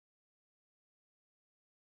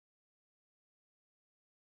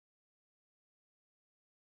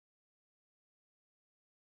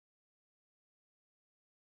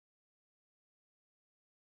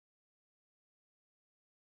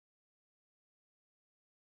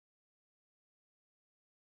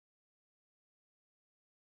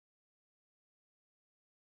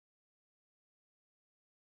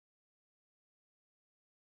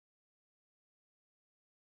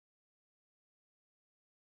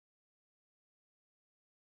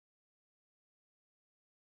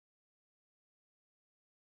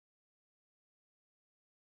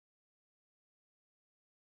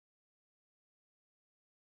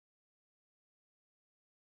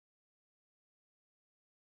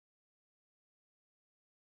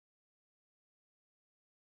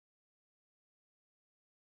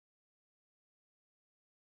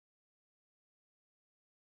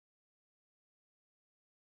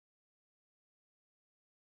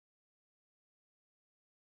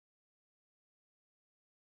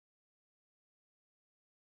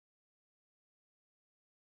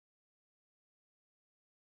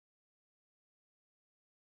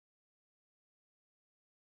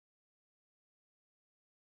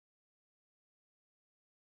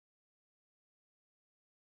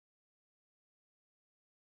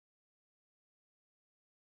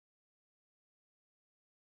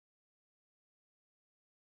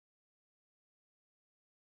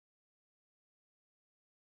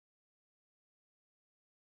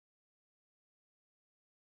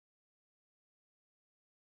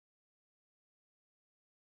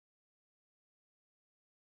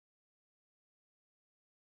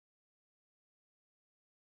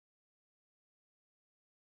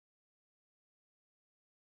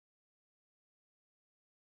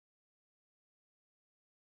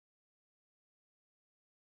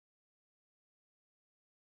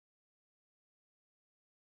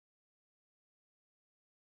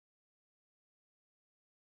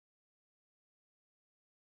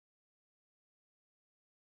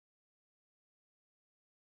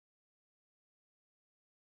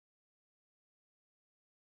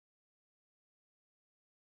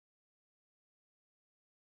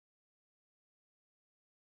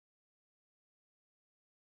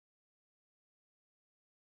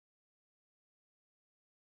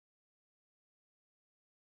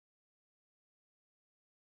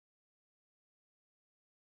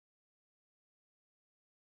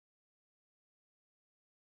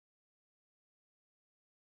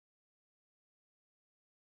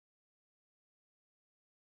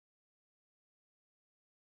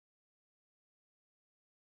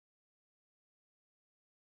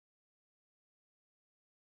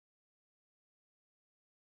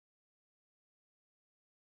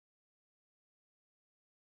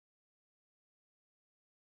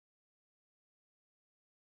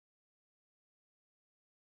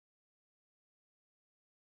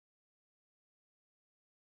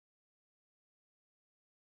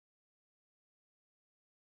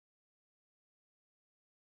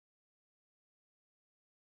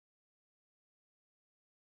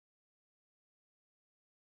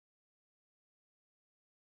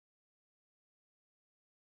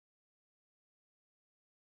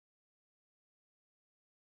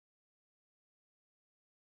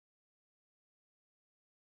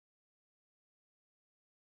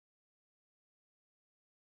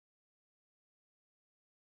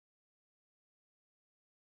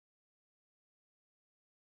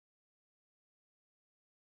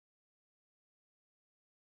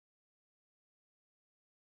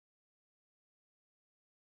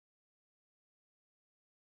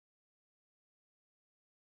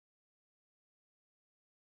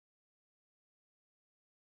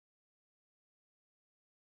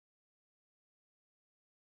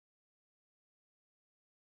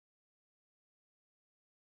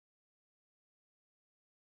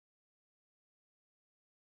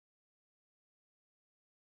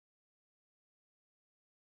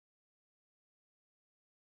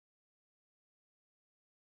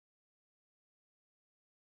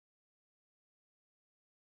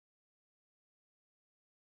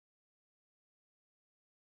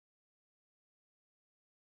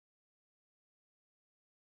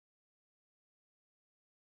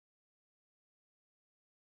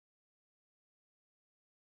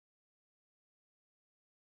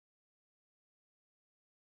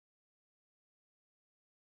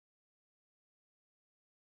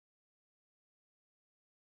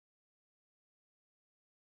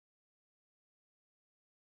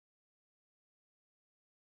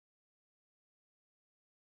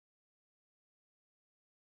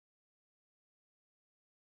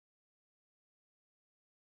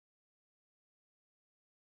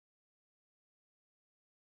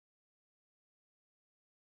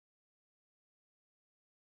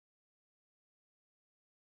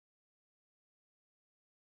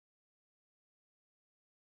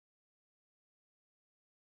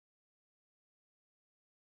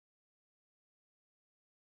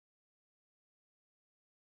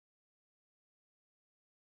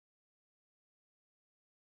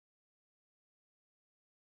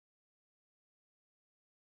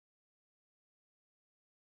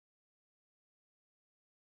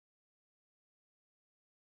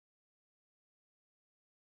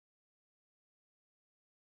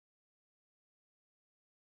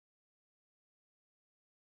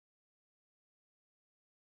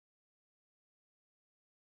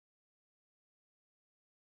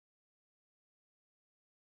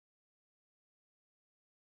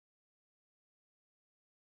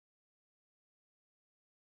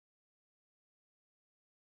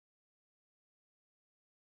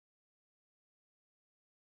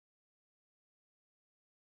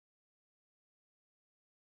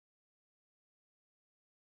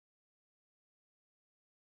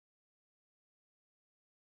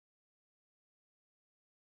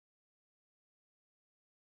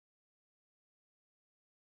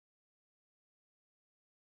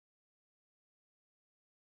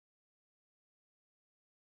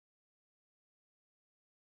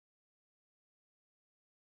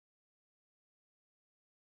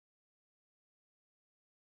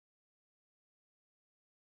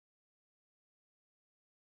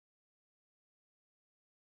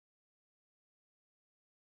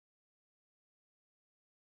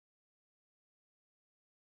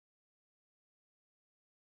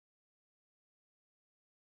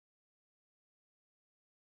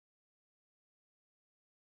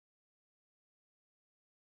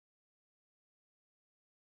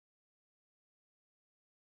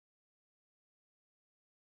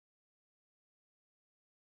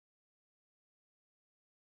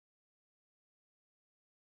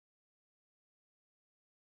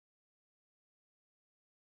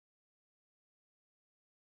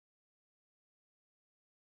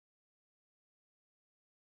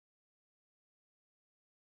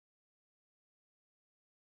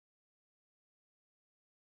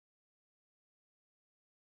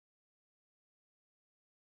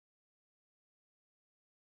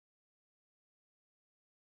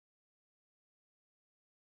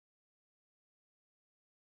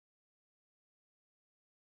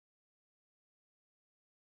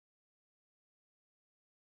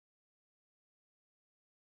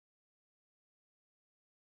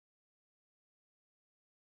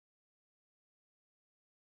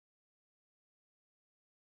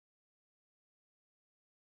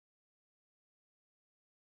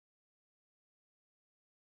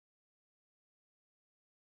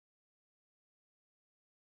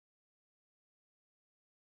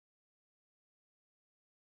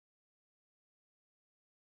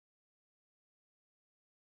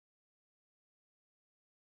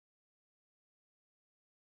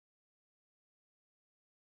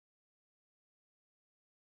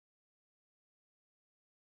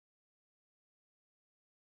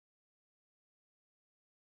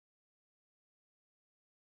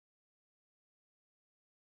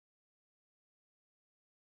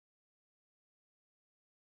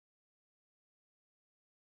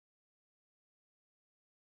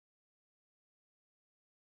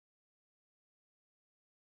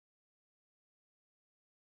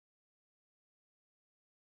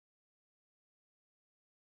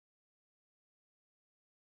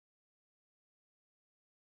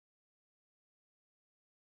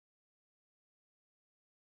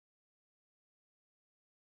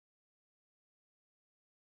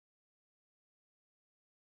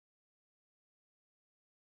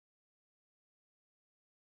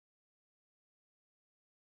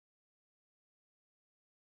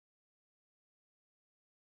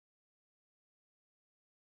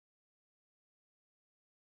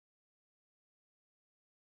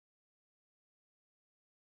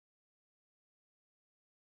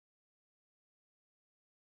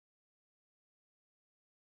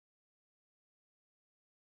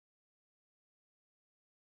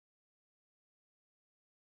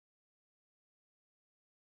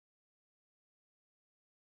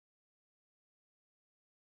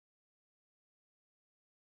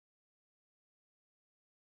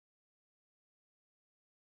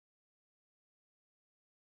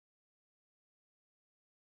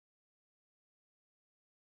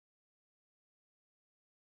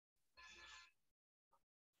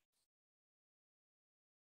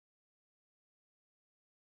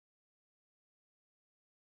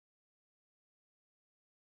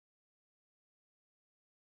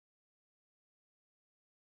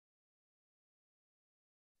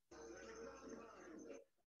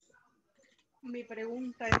 Mi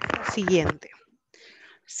pregunta es la siguiente.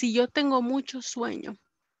 Si yo tengo mucho sueño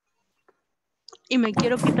y me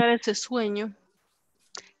quiero quitar ese sueño,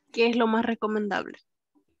 ¿qué es lo más recomendable?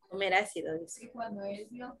 Comer ácido, dice.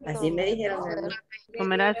 Así me dijeron a mí.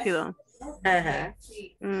 Comer ácido. Ajá.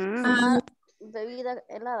 Tomar bebida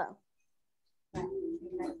helada.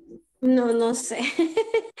 No, no sé.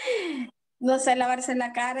 No sé, lavarse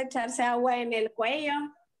la cara, echarse agua en el cuello.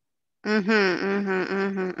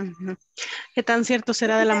 ¿Qué tan cierto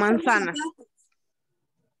será de la manzana?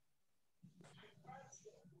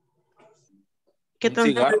 ¿Qué Un tan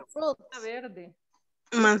cigarro. cierto? Verde.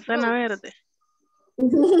 Manzana verde.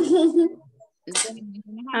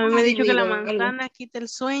 A mí me ha dicho que la manzana quita el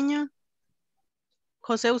sueño.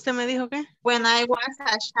 José, ¿usted me dijo qué? When I was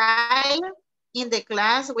a child in the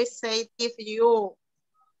class, we say if you,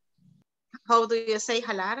 how do you say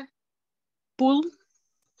jalar? Pull.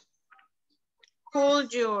 Pull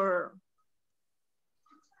your,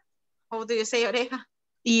 how do you say oreja?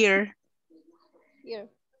 Ear. Here.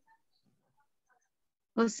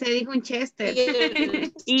 José dijo un Chester.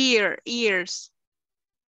 Ears.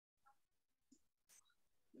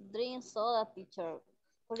 Drink soda, teacher.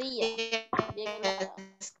 Fría. Bien helada.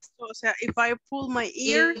 O sea, if I pull my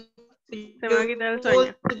ear, se me va a quitar el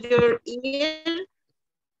Pull sueño. your ear,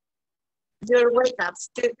 your wake up.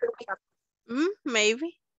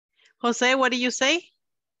 Maybe. Jose, what do you say?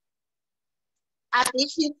 A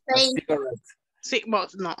teacher A say, cigarette. Sí,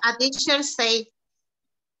 vos no. a teacher say,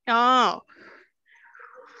 Oh.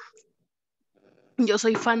 Yo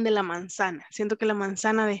soy fan de la manzana. Siento que la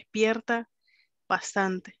manzana despierta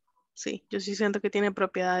bastante. Sí, yo sí siento que tiene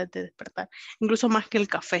propiedades de despertar. Incluso más que el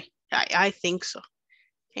café. I think so.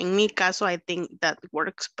 En mi caso, I think that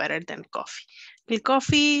works better than coffee. El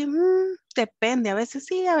coffee, depende. A veces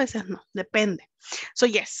sí, a veces no. Depende. So,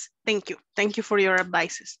 yes, thank you. Thank you for your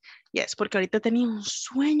advices. Yes, porque ahorita tenía un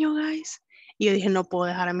sueño, guys. Y yo dije, no puedo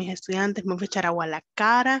dejar a mis estudiantes. Me voy a echar agua a la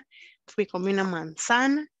cara. Fui, comí una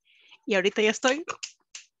manzana. Y ahorita ya estoy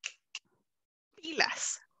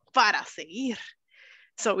pilas para seguir.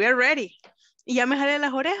 So, we are ready. Y ya me jalé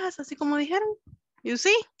las orejas, así como dijeron. You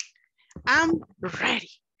see? I'm ready.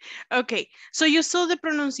 Okay, so you saw the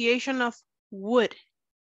pronunciation of would.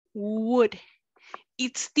 Would.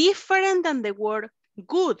 It's different than the word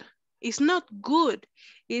good. It's not good.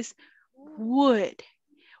 It's would.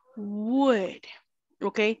 Would.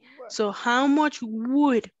 Okay, so how much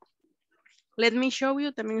would? Let me show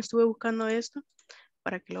you. También estuve buscando esto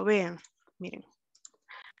para que lo vean. Miren.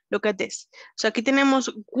 Look at this. So aquí tenemos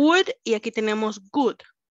would y aquí tenemos good.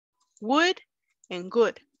 Would and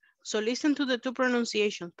good. So listen to the two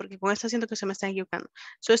pronunciations, porque con esto siento que se me están equivocando.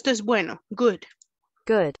 So esto es bueno, good.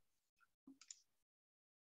 Good.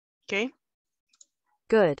 Okay.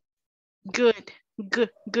 Good. Good.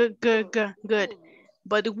 Good. Good. Good. Good. Good.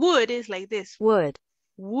 But would is like this. Would.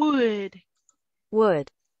 Would.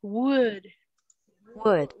 Would. Would.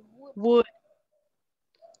 Would. Would.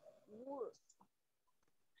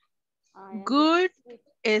 Good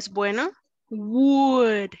es bueno.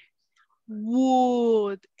 Would.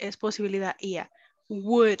 Would es posibilidad. Yeah.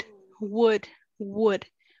 Would. Would. Would.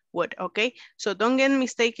 Would. Okay. So don't get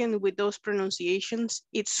mistaken with those pronunciations.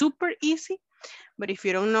 It's super easy. But if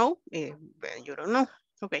you don't know, you don't know.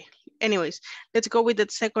 Okay. Anyways, let's go with the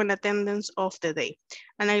second attendance of the day.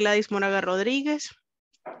 Ana Gladys Moraga Rodríguez.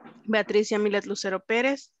 Beatricia Milet Lucero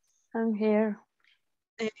Pérez. I'm here.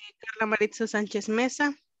 Carla Maritza Sánchez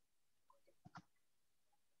Mesa.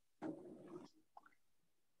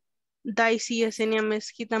 Daisy Yesenia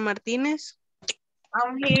Mezquita Martínez.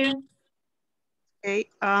 I'm here. Okay.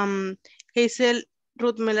 Hazel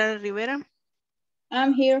Ruth Melara Rivera.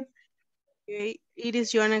 I'm here. Okay.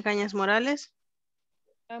 Iris Joana Cañas Morales.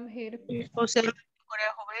 I'm here. José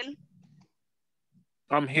Correa Jovel.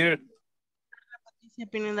 I'm here. Patricia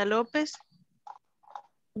Pineda López.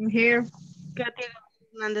 I'm here. Katia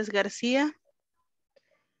Hernández García.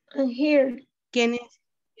 I'm here. Kenia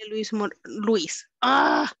Luis.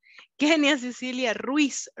 Kenia Cecilia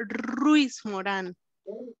Ruiz Morán.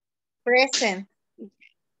 Present.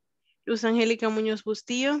 Luz Angélica Muñoz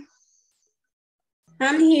Bustillo.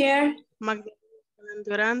 I'm here. Magdalena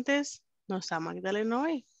Dorantes. No está Magdalena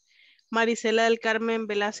hoy. Marisela del Carmen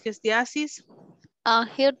Velázquez de Asis. I'm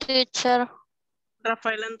here, teacher.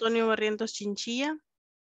 Rafael Antonio Barrientos Chinchilla.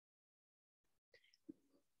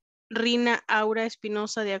 Rina Aura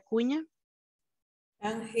Espinosa de Acuña.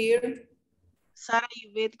 I'm here. Sara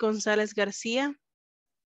Ivette González García.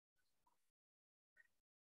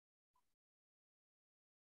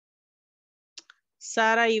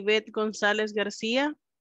 Sara Ivette González García.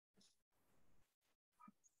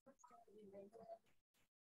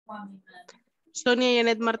 Sonia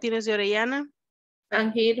Janet Martínez de Orellana.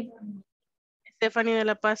 I'm here. Stephanie de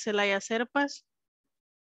la Paz Celaya Serpas.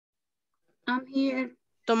 I'm here.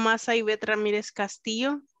 Tomasa Ivette Ramírez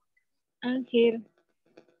Castillo. I'm here.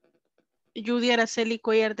 Judy Araceli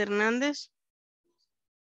Cuellar de Hernández.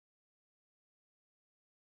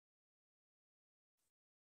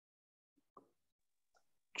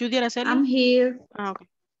 Judy Araceli. I'm here. Ah, ok.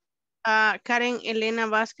 Karen Elena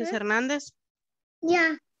Vázquez Hernández.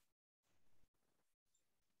 Yeah.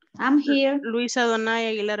 I'm here. Luisa Donay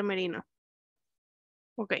Aguilar Merino.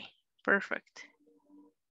 Okay, perfect.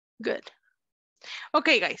 Good.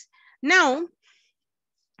 Okay, guys. Now,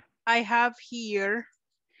 I have here,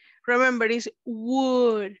 remember, it's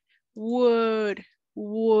would.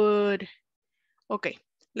 Okay,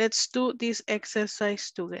 let's do this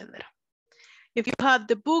exercise together. If you have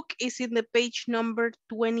the book, it's in the page number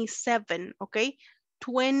 27, okay?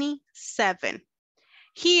 27.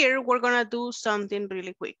 Here, we're gonna do something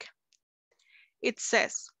really quick. It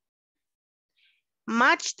says,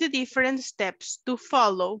 match the different steps to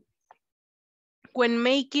follow when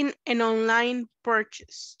making an online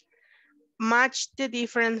purchase. Match the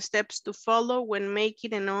different steps to follow when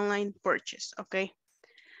making an online purchase, okay?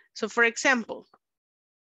 So for example,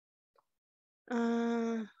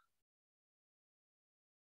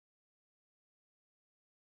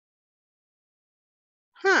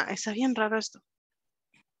 está bien raro esto.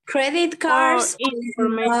 Credit cards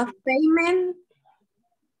information. Payment.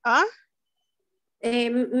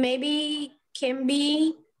 Maybe can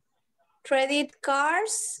be credit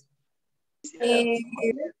cards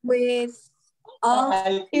with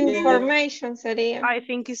all Information sería. I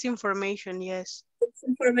think it's information, yes. It's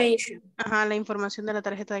information. Ajá, la información de la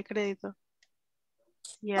tarjeta de crédito.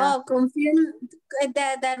 Yeah. Oh, confirm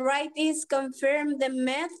that right is confirm the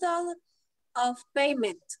method of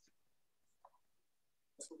payment.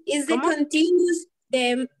 Is the continuous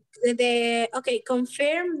okay,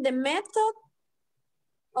 confirm the method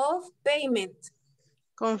of payment.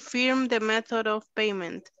 Confirm the method of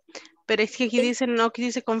payment. Pero es que aquí dice, no, aquí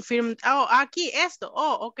dice confirm. Oh, aquí esto.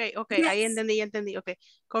 Oh, okay. Yes. Ahí entendí. Okay.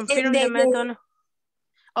 Confirm the method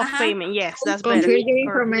of payment. Yes, that's better. Confirm your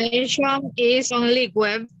information is only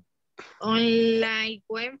web. Online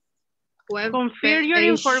web. Confirm your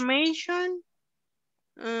information.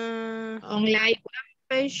 Online web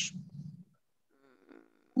page.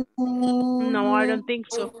 No, I don't think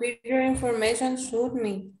so. Confirm your information should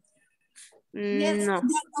me. Yes. No.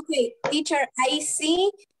 Okay, teacher, I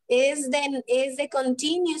see is the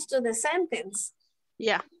continuous to the sentence.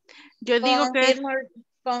 Yeah. Yo digo que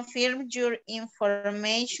confirm your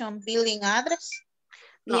information billing address.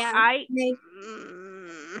 No, Yeah.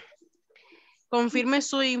 Confirme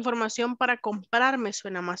su información para comprar me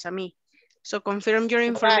suena más a mí. So confirm your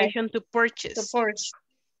information to purchase. To purchase.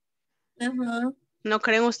 ¿No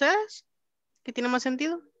creen ustedes que tiene más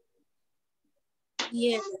sentido?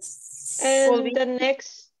 Yes. And the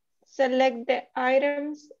next, select the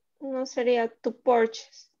items, no sería to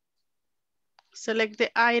purchase. Select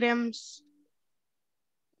the items.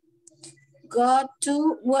 Go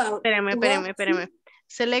to, well. Espérame.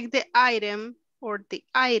 Select the item or the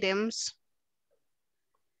items.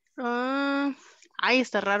 Ahí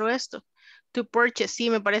está raro esto. To purchase,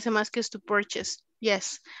 sí, me parece más que es to purchase.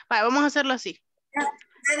 Yes. Vale, vamos a hacerlo así.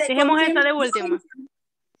 Dejemos esta de última.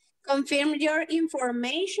 Confirm your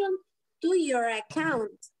information to your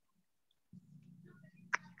account.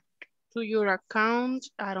 To your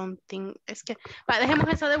account, I don't think, es que, vale, dejemos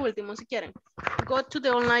esta de último si quieren. Go to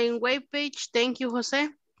the online web page. Thank you, Jose.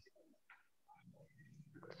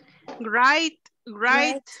 Right.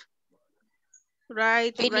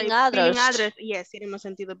 Billing address. Yes, tiene más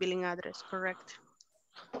sentido billing address, correct.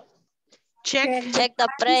 Check the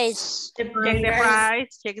price. Check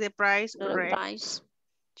the price, correct.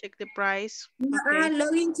 Check the price. Okay.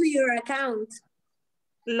 Log into your account.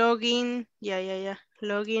 Login, yeah.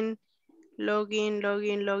 Login,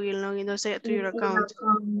 entonces to your account.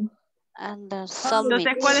 And submit.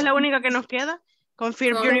 Entonces, ¿cuál es la única que nos queda?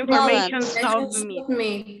 Confirm your information,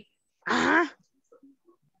 submit. Ajá.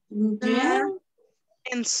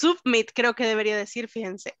 En submit creo que debería decir,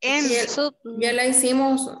 fíjense. Ya la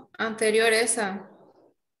hicimos anterior esa.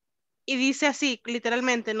 Y dice así,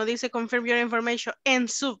 literalmente, no dice confirm your information en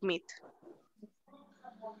submit.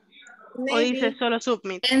 Maybe. O dice solo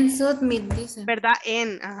submit. En submit dice. ¿Verdad?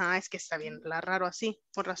 Ajá, es que está bien raro así.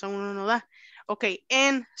 Por razón uno no da. Ok,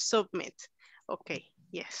 en submit. Ok,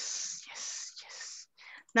 yes.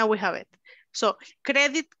 Now we have it. So,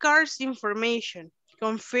 credit cards information.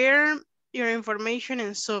 Confirm your information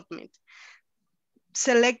and submit.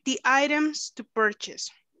 Select the items to purchase.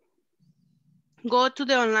 Go to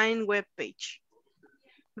the online web page.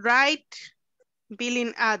 Write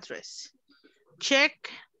billing address. Check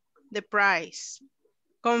the price.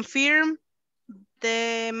 Confirm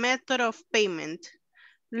the method of payment.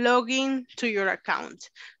 Log in to your account.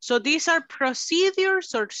 So these are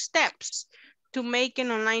procedures or steps to make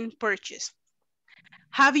an online purchase.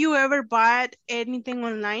 Have you ever bought anything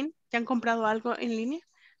online? ¿Te han comprado algo en línea?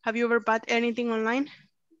 Have you ever bought anything online?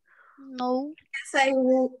 No. Yes, I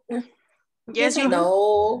will. Yes, you have.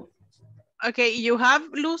 No. Okay, you have,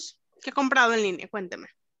 Luz. ¿Qué ha comprado en línea? Cuénteme.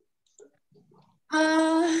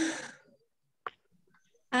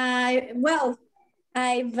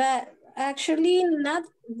 Actually not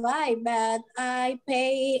buy, but I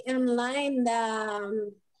pay online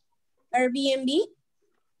the Airbnb.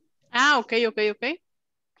 Ah, okay.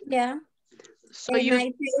 Yeah. So and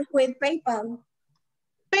I pay with PayPal.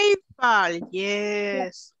 PayPal,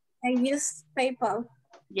 yes. I use PayPal.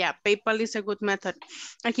 Yeah, PayPal is a good method.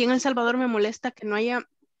 Aquí en El Salvador me molesta que no haya,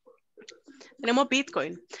 tenemos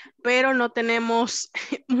Bitcoin, pero no tenemos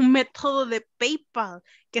un método de PayPal,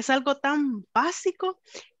 que es algo tan básico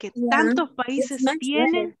que tantos países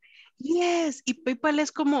tienen. Yes, y PayPal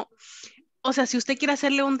es como, o sea, si usted quiere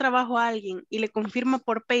hacerle un trabajo a alguien y le confirma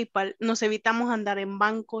por PayPal, nos evitamos andar en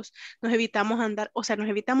bancos, nos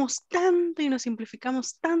evitamos tanto y nos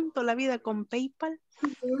simplificamos tanto la vida con PayPal.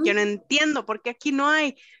 Yo no entiendo por qué aquí no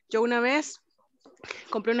hay. Yo una vez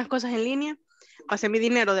compré unas cosas en línea, pasé mi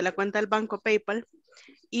dinero de la cuenta del banco a PayPal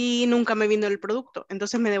y nunca me vino el producto.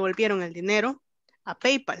 Entonces me devolvieron el dinero a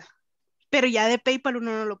PayPal. Pero ya de PayPal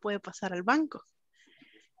uno no lo puede pasar al banco.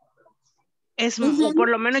 O por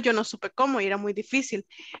lo menos yo no supe cómo y era muy difícil.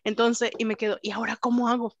 Entonces, y me quedo, ¿y ahora cómo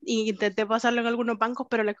hago? Y intenté pasarlo en algunos bancos,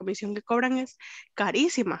 pero la comisión que cobran es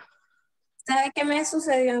carísima. ¿Sabe qué me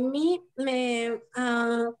sucedió a mí?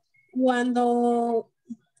 Cuando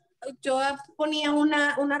yo ponía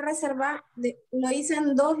una reserva, lo hice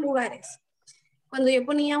en 2 lugares. Cuando yo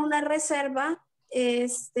ponía una reserva,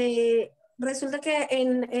 resulta que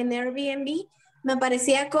en Airbnb me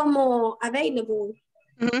aparecía como available,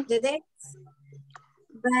 the dates.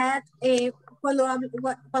 But, cuando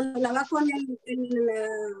hablaba con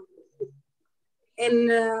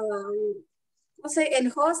no sé,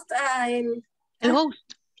 el host, el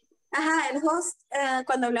host. Ajá, el host,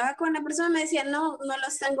 cuando hablaba con la persona me decía, no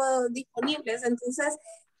los tengo disponibles. Entonces,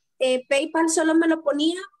 PayPal solo me lo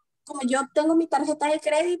ponía, como yo tengo mi tarjeta de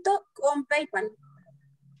crédito con PayPal.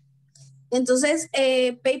 Entonces,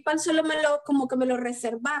 PayPal solo como que me lo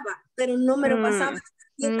reservaba, pero no me lo pasaba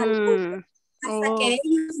hasta que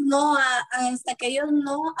ellos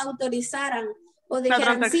no autorizaran o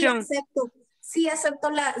dijeran, sí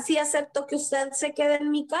acepto que usted se quede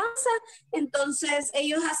en mi casa. Entonces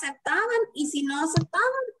ellos aceptaban, y si no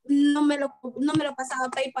aceptaban, no me lo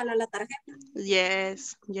pasaba PayPal a la tarjeta.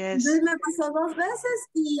 Yes. Entonces me pasó 2 veces,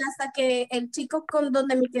 y hasta que el chico con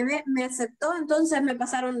donde me quedé me aceptó, entonces me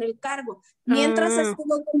pasaron el cargo. Mientras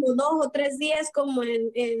estuvo como 2 o 3 días como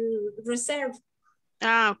en reserve.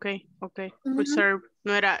 Ah, ok. Reserve.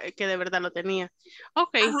 No era que de verdad lo tenía.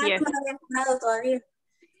 Ok, yes. No me lo había comprado todavía.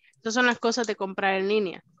 Esas son las cosas de comprar en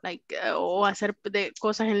línea, o hacer de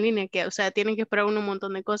cosas en línea, que, o sea, tienen que esperar un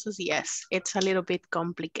montón de cosas. Yes, it's a little bit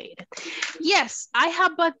complicated. Yes, I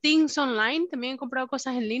have bought things online. También he comprado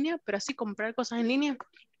cosas en línea, pero así comprar cosas en línea.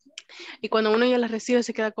 Y cuando uno ya las recibe,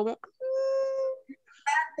 se queda como,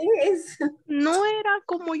 no era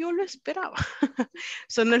como yo lo esperaba.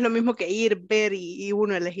 Eso no es lo mismo que ir, ver y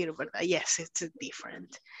uno elegir, ¿verdad? Yes, it's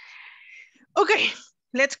different. Okay,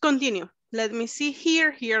 let's continue. Let me see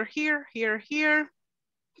here.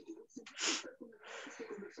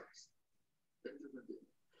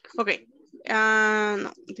 Okay,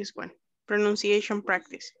 no, this one, pronunciation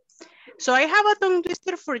practice. So I have a tongue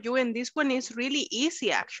twister for you, and this one is really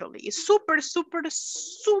easy, actually. It's super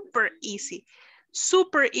easy.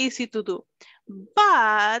 Super easy to do.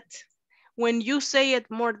 But when you say it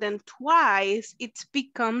more than twice, it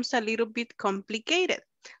becomes a little bit complicated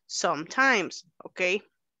sometimes, okay?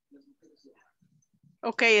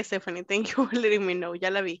 Okay, Stephanie, thank you for letting me know. Ya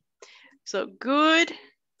la vi. So good,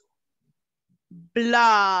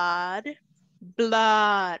 blood.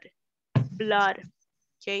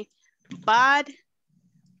 Okay, bad,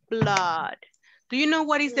 blood. Do you know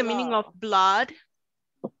what is the meaning of blood?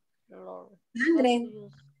 Sangre.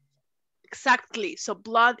 Exactly, so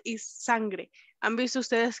blood is sangre. ¿Han visto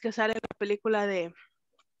ustedes que sale la película de,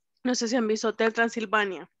 no sé si han visto Hotel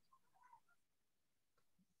Transilvania?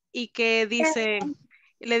 Y que dice,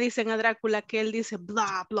 le dicen a Drácula que él dice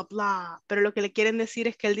blah, blah, blah, pero lo que le quieren decir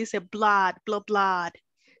es que él dice blood, blood, blood,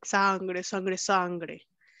 sangre.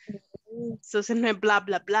 Entonces no es blah,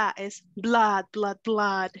 blah, blah, es blood.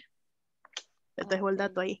 Les dejo el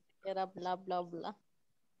dato ahí. Era bla, bla, bla.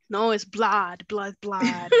 No, es blood, blood,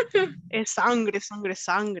 blood. Es sangre, sangre,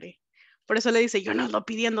 sangre. Por eso le dice, yo no ando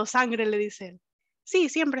pidiendo sangre, le dicen. Sí,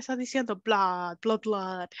 siempre estás diciendo blood, blood,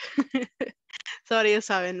 blood. So ahora ya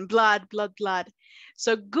saben, blood, blood, blood.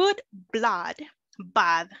 So good blood,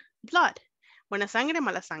 bad blood. Buena sangre,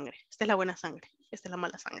 mala sangre. Esta es la buena sangre. Esta es la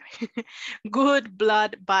mala sangre. Good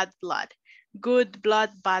blood, bad blood. Good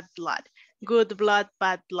blood, bad blood. Good blood,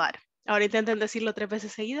 bad blood. Ahora intenten decirlo 3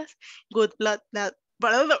 veces seguidas. Good blood, bad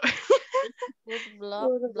blood. Good blood,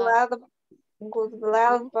 Good blood. blood, good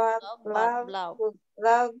blood, bad blood, blood. good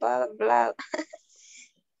blood, bad blood.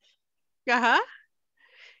 Ajá.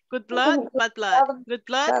 Good blood, bad blood. Good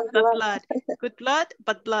blood, bad blood. Good blood,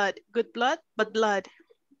 bad blood. Good blood, bad blood.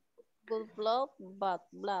 Good blood, bad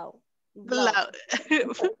blood. Blood.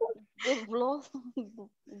 Good blood,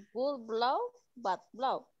 good blood, bad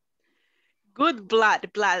blood. Good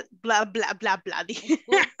blood, blood, blah, blah, blah, blood.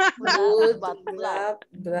 Good Bad blood,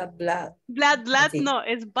 blood, blood. Blood, blood, Así. no,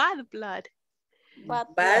 es bad blood. Bad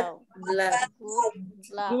Bad blood. blood. Good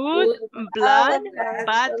blood. Good blood,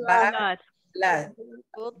 bad blood. Blood.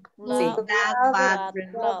 Good Sí. blood, Bad bad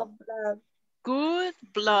blood. blood. Good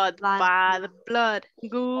blood, bad blood.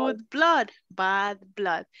 Good blood, bad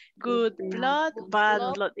blood. Good blood,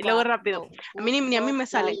 bad blood. Y luego rápido. A mí ni a mí me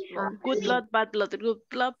sale. Good blood, bad blood. Good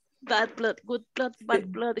blood, bad blood. Good blood,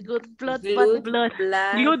 bad blood. Good blood, bad Good blood.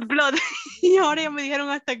 blood. Good blood. Y ahora ya me dijeron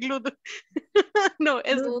hasta glut. No,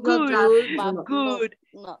 es Good good. blood, bad Good.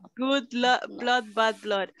 No. Good blood, bad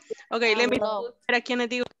blood. Ok, let me Blood. ver a quienes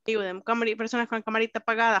digo que ayuden. Personas con camarita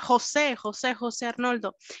apagada. José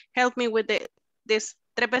Arnoldo. Help me with this.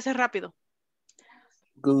 3 veces rápido.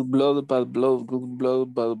 Good blood, bad blood, good blood,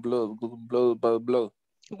 bad blood, good blood, bad blood.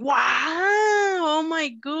 Wow, oh my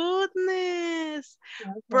goodness.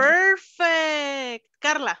 Perfect.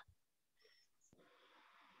 Carla.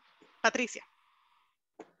 Patricia.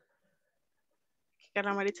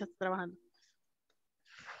 Carla Maritza está trabajando.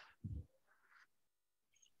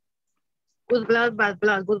 Good blood, bad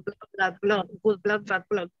blood, good blood, bad blood, good blood, bad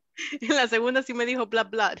blood. En la segunda sí me dijo bad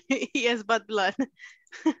blood. Y es bad blood.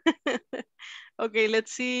 Ok,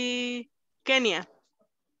 let's see. Kenia.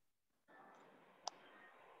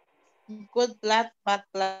 Good blood, bad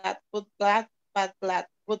blood, good blood, bad blood,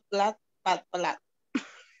 good blood, bad blood.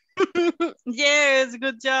 Yes,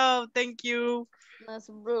 good job. Thank you. No es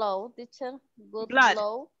blow, teacher. Good Blood.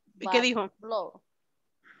 blow. ¿Y qué bad dijo? Blow.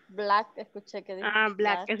 Black, escuché que dijo. Ah,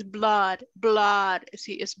 black es blood. Blood.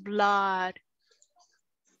 Sí, es blood.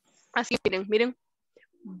 Así, miren.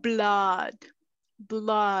 Blood.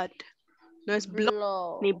 Blood. No es blood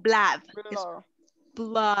Blow. ni blood. Es Blow.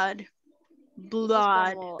 blood. Es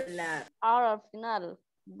Blood. como Blood. R al final.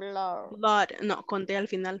 Blow. Blood. No, con D al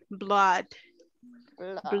final. Blood.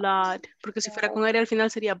 Blood. Blood. Porque si fuera con R al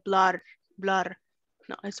final sería blood. Blood.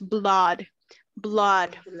 No, es blood.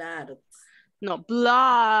 Blood. Blood. No,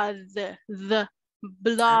 blood. The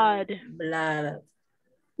blood. Blood.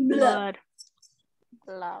 Blood.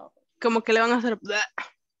 Blood. Como que le van a hacer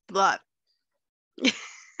blood.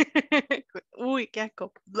 Uy, qué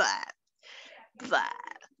asco. Blood. Blood.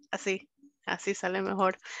 Así sale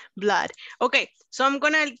mejor. Blood. Ok, so I'm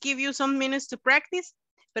gonna give you some minutes to practice,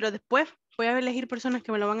 pero después voy a elegir personas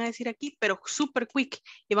que me lo van a decir aquí, pero super quick,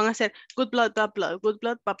 y van a hacer good blood, bad blood, good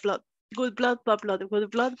blood, bad blood, good blood, bad blood, good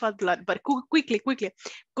blood, bad blood, but quickly,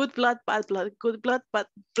 good blood, bad blood, good blood, bad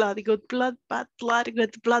blood, good blood, bad blood,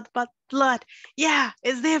 good blood, bad blood. Yeah,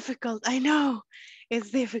 it's difficult, I know, it's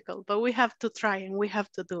difficult, but we have to try and we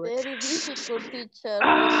have to do it. Very difficult,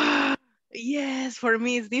 teacher. Yes, for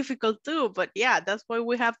me it's difficult too, but yeah, that's why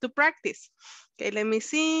we have to practice. Okay, let me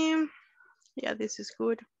see. Yeah, this is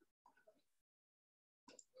good.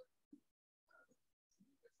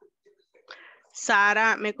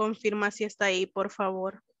 Sara, me confirma si está ahí, por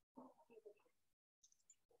favor.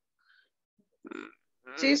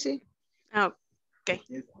 Sí, sí. Ah, ok.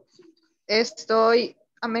 Estoy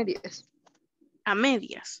a medias. A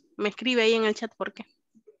medias. Me escribe ahí en el chat por qué.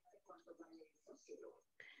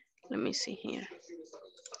 Let me see here.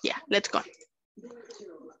 Yeah, let's go.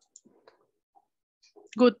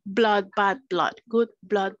 Good blood, bad blood. Good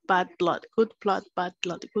blood, bad blood. Good blood, bad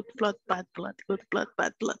blood. Good blood, bad blood. Good blood,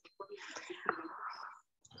 bad blood.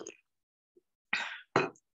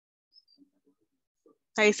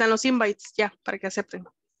 Ahí están los invites ya, para que acepten.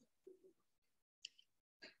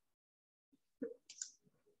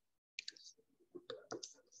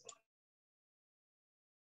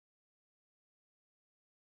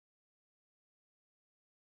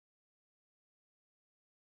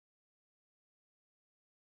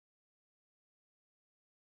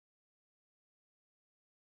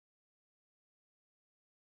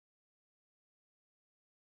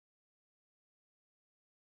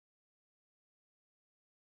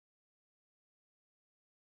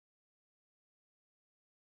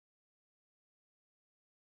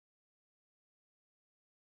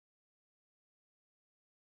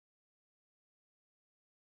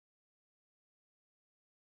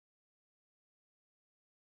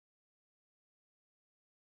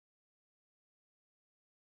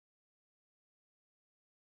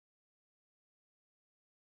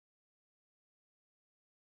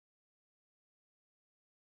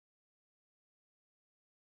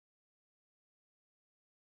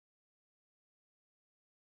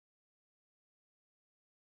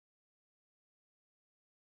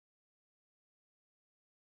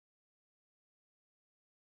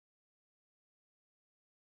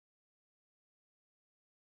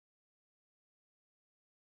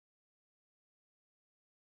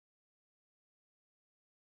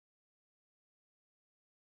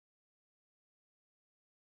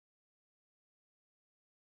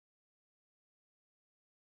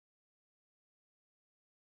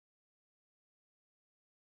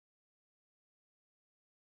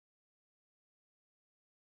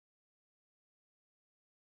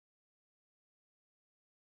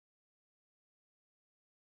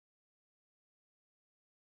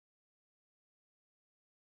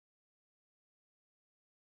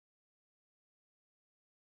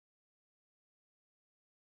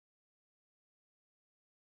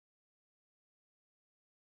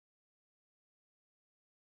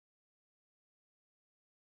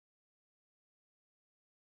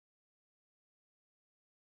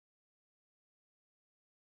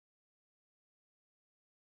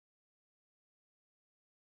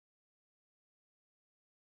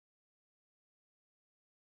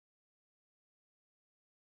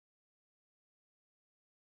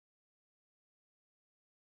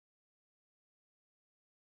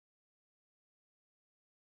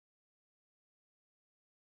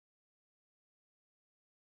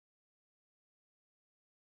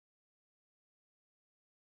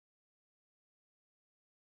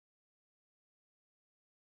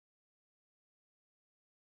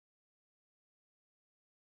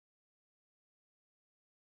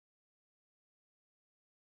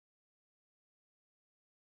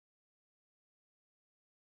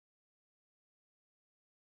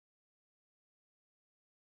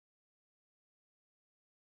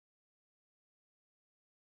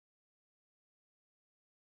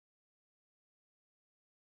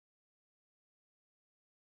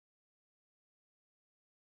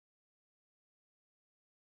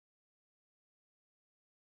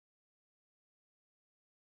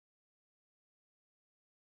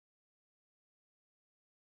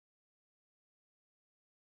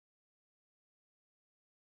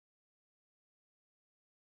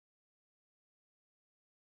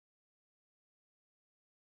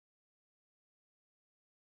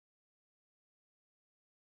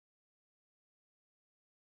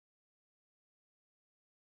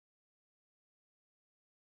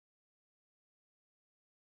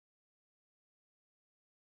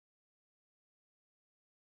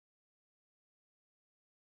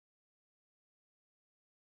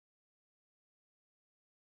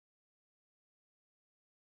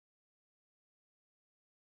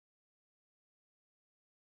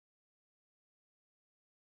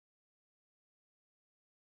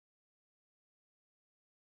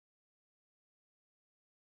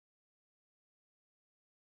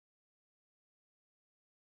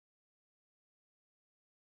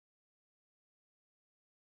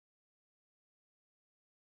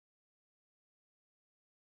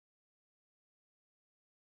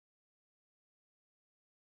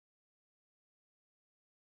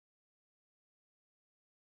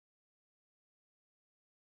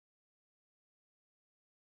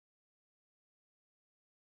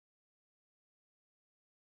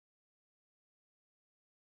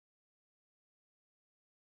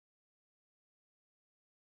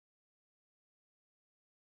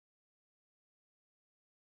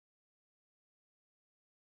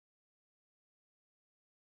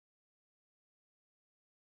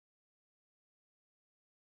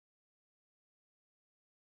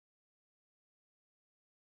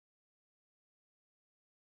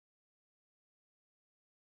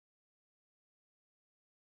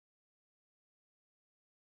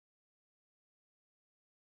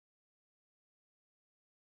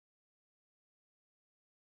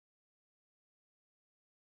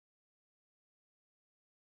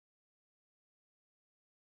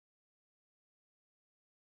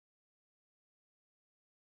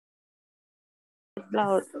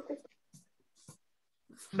 Blood. Ya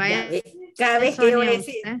Vaya, ve, cada vez que yo voy a Sonia,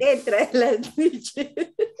 decir, usted. entra en la pinche.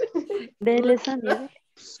 Dele Sonia.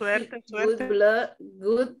 Suerte, Good suerte. blood,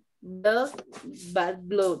 bad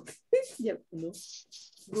blood. Ya, no.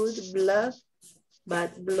 Good blood,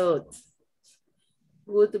 bad blood.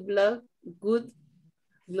 Good blood,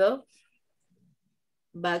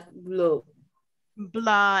 bad blood.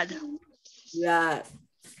 Blood. Blood.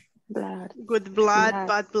 Blood. Good blood, Blood.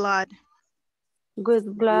 bad blood. Good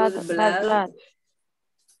blood, Good bad blood.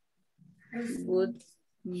 Good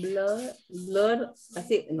blood,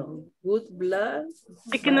 así, no. Good blood,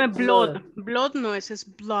 Es que no bad es blood. blood. Blood no es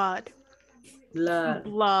blood. Blood.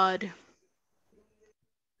 Blood.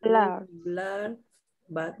 Blood. Blood,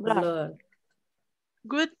 bad Blood. blood.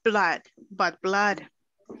 Good blood, bad blood.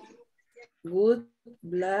 Good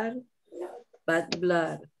blood, bad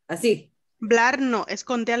blood. Así. Blood no, es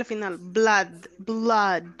con D al final. Blood,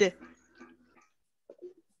 blood.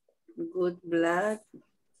 Good blood,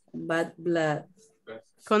 bad blood.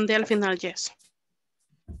 Con D al final, yes.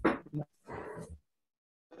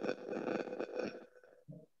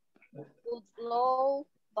 Good blow,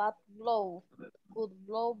 bad blow. Good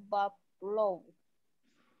blow, bad blow.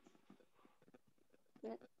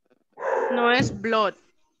 No es blood,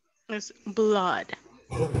 es blood.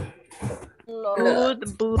 Blood.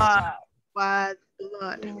 Good blood, bad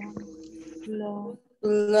blood. Blood.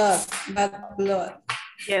 Blood, bad blood.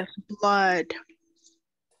 Yes, blood.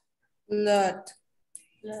 Blood.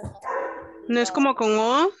 No es como con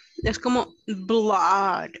O, es como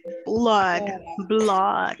blood, blood,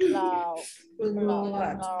 blood. Blood.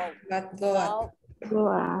 Blood, bad blood.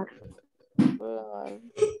 Blood. Blood.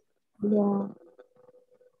 Blood.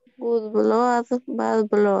 Good blood, bad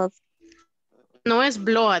blood. No es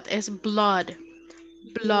blood, es blood.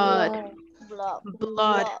 Blood, Blood.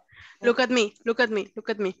 blood. Look at me, look at me, look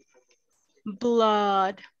at me.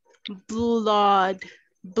 Blood, blood,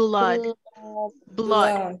 blood,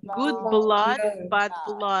 blood. Good blood, bad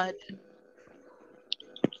blood.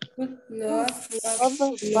 Good blood, Blood, bad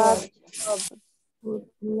bad blood. blood. Good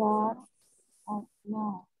blood, bad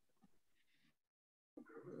blood.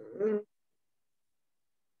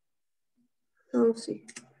 Oh, sí.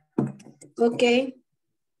 Ok.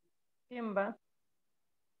 ¿Quién va?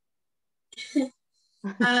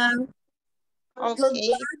 Good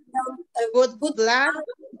Okay. blood, Good blood,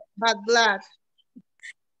 bad blood.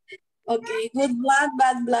 okay, good blood,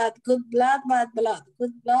 bad blood. Good blood, bad blood.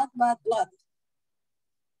 Good blood, bad blood.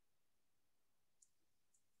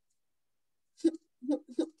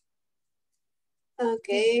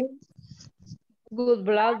 Okay. Good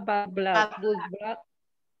blood, bad blood. Good blood.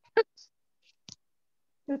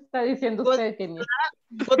 ¿Qué está diciendo Good usted, Kenia?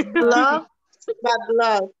 Good blood, bad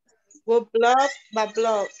blood. Good blood, bad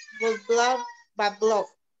blood. Good blood, bad blood.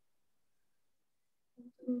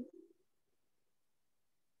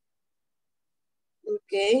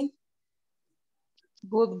 Okay.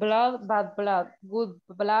 Good blood, bad blood. Good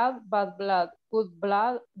blood, bad blood. Good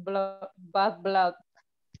blood, bad blood.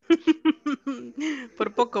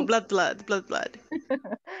 Por poco, blood, blood, blood, blood.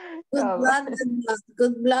 Good blood, bad blood.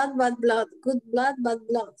 Good blood, bad blood. Good blood, bad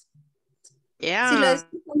blood. Si lo es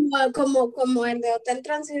Yeah. como el de Hotel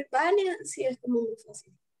Transilvania, sí es como muy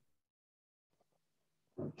fácil.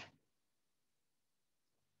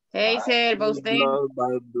 Hazel, ¿va Good usted? blood,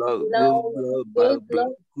 bad blood. No, Good blood, good bad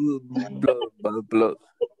blood. Good blood, bad blood.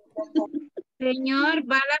 Señor,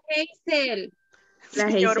 va la Hazel.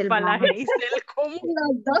 La Señor Hazel Bala va. Hazel, ¿cómo?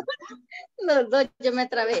 Los dos, yo me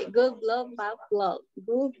trabé. Good blood, bad blood.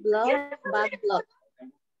 Good blood, bad blood.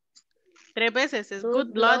 3 veces es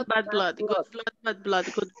good blood, bad blood. Good blood, bad blood.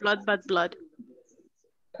 Good blood, bad blood.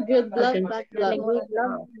 Good blood, bad blood. Good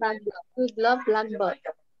blood, bad blood. Good blood, black blood.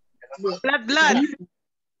 Blood, blood.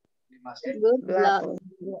 Good blood,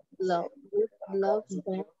 blood. Good blood,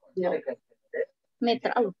 bad blood. Me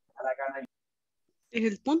trabo. Es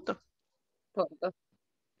el punto.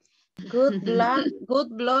 Good blood,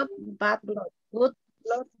 bad blood. Good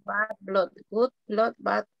blood, bad blood. Good blood,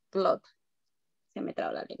 bad blood. Se me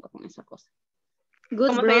traba la lengua con esa cosa. Good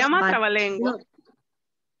 ¿Cómo se blood, llama? bad Trabalengua. blood.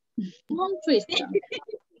 Tongue twister.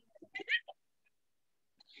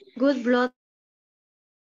 Good blood,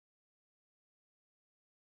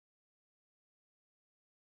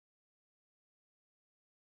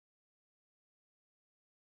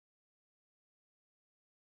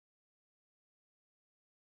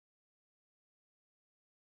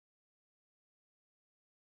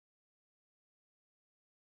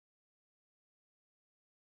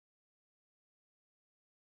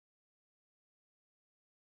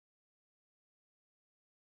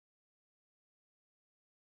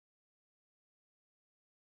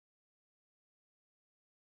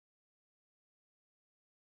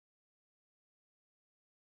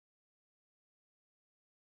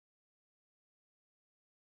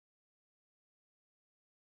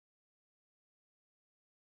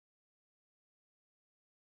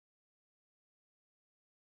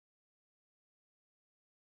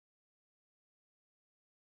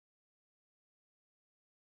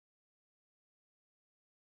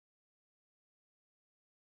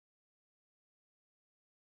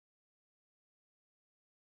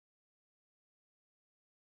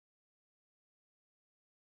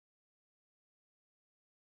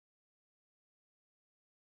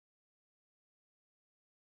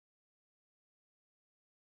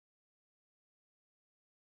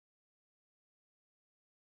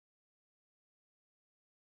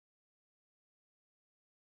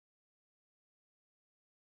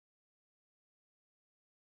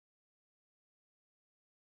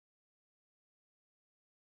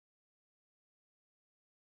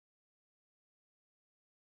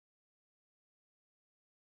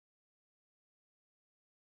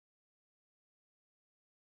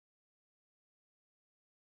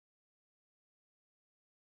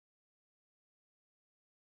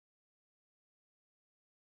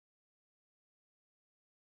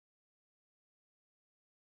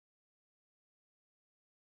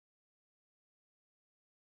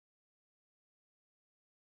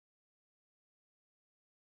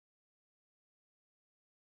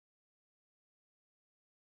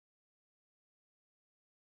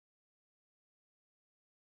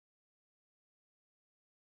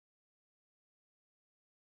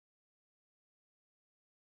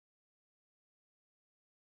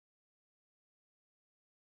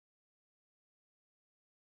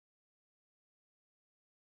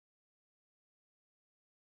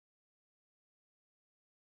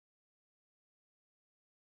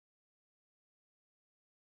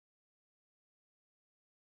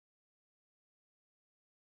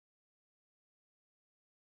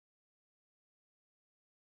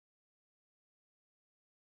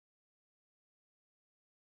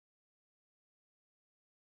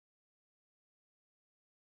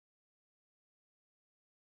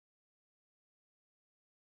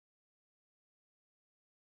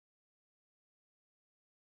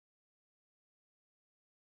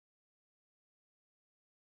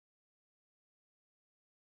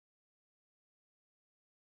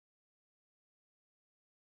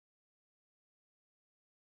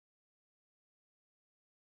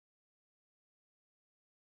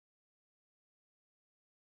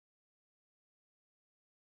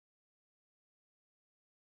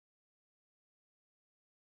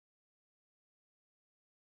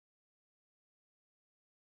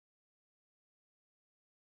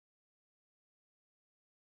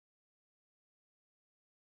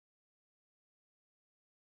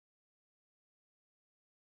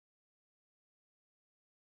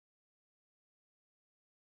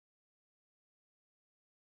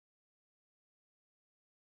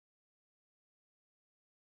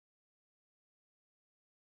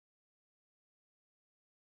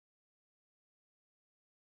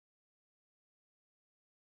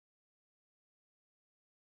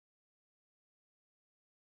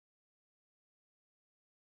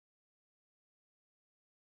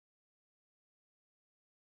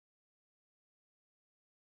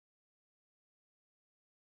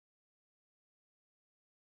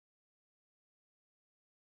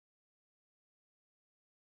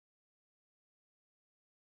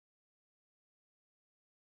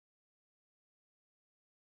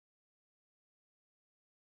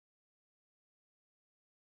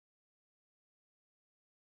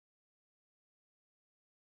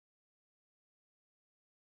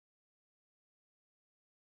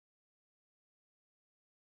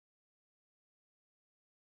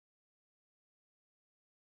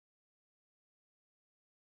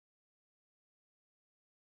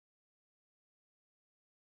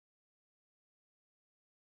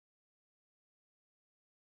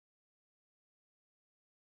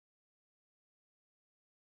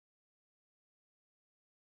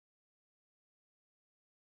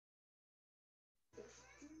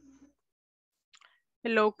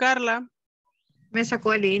 Hello, Carla. Me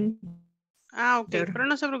sacó el in. Ah, ok, pero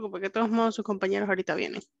no se preocupe, que de todos modos sus compañeros ahorita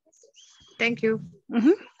vienen. Thank you.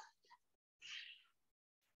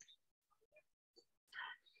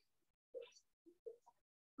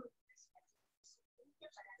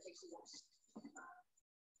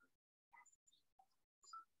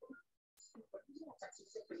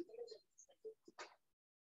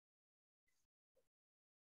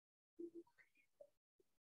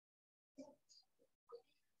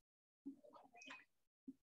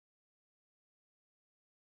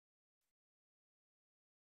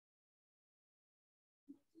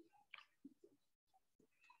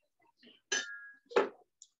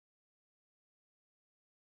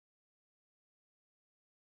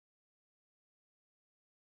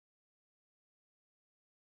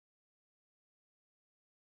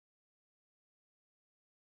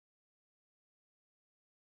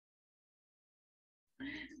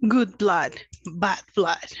 Good blood, bad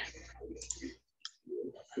blood.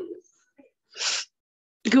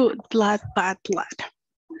 Good blood, bad blood.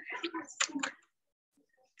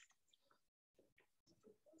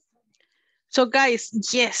 So guys,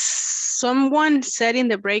 yes, someone said in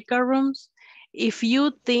the breakout rooms, if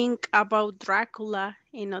you think about Dracula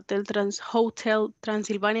in Hotel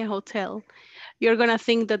Transylvania Hotel, you're gonna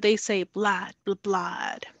think that they say blood, blood,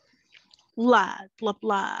 blood, blood, blood,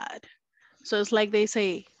 blood. So it's like they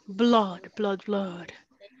say blood, blood, blood.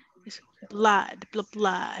 It's blood, blood,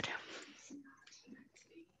 blood.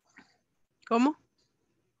 ¿Cómo?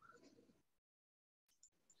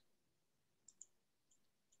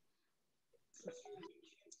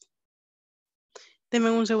 Deme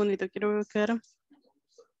un segundito, quiero buscar.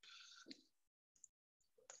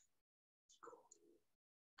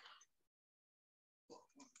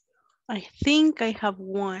 I think I have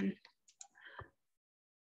one.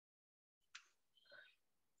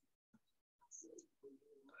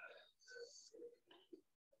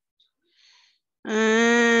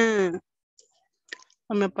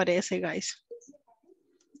 No me aparece, guys.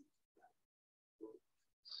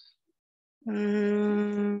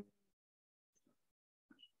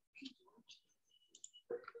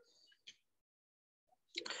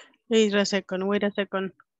 Wait a second, wait a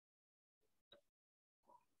second.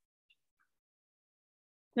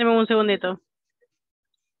 Deme un segundito.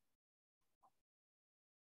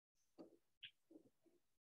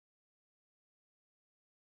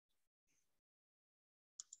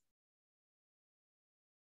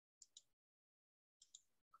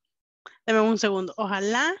 Deme un segundo.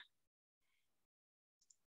 Ojalá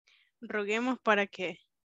roguemos para que...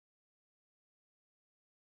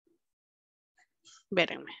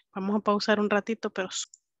 Vérenme, vamos a pausar un ratito, pero...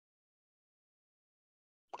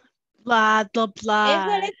 Blah, blah, blah.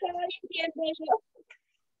 Eso le estaba diciendo yo.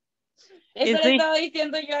 Eso le Sí. estaba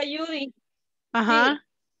diciendo yo a Judy. Ajá.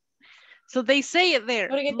 Sí. So they say it there.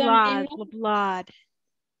 Porque Blood, también, blood, blood.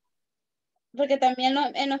 porque también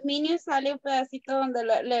en los Minions sale un pedacito donde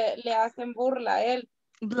le hacen burla a él.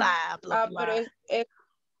 Blah, blah, blah. Pero es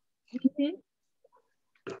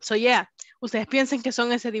So yeah, ustedes piensen que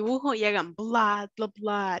son ese dibujo y hagan blood, blood,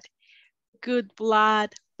 blood. Good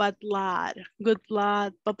blood, bad blood. Good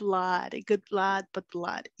blood, bad blood. Good blood, bad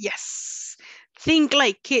blood. Yes. Think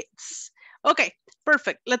like kids. Okay,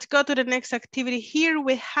 perfect. Let's go to the next activity. Here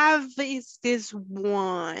we have this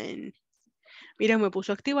one. Miren, me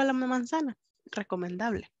puso activa la manzana.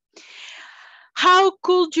 Recomendable. How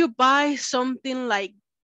could you buy something like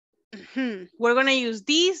we're going to use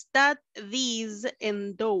these, that, these,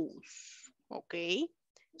 and those. Okay.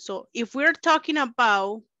 So if we're talking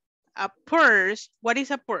about a purse, what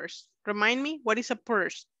is a purse? Remind me, what is a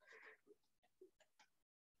purse?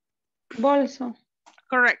 Bolso.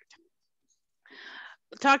 Correct.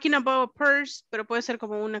 Talking about a purse, pero puede ser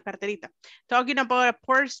como una carterita. Talking about a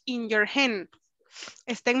purse in your hand.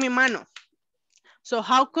 Está en mi mano. So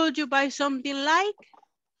how could you buy something like?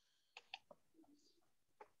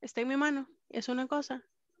 Está en mi mano. Es una cosa.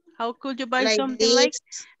 How could you buy Like something this.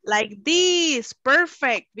 like this?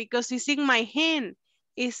 Perfect, because it's in my hand.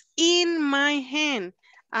 It's in my hand.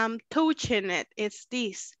 I'm touching it. It's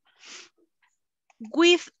this.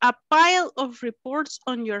 With a pile of reports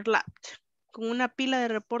on your lap. Con una pila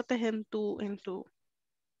de reportes en tu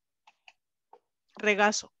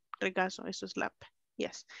regazo. Regazo, eso es lap.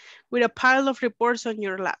 Yes. With a pile of reports on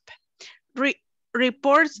your lap.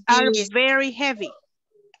 Reports are very heavy.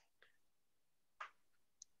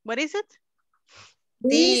 What is it?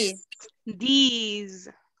 These. These.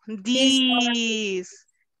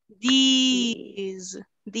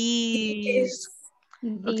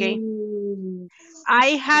 Okay. I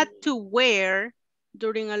had to wear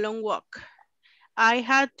during a long walk I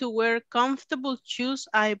had to wear comfortable shoes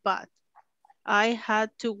I bought. I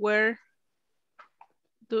had to wear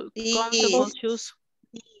the comfortable shoes.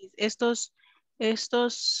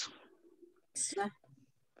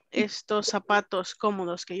 Estos zapatos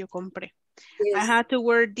cómodos que yo compré. Yes. I had to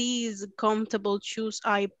wear these comfortable shoes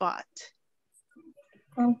I bought.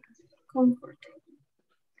 Comfort.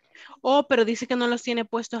 Oh, pero dice que no los tiene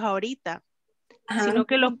puestos ahorita, Ajá. sino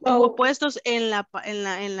que los tuvo puestos en la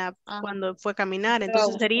cuando fue a caminar.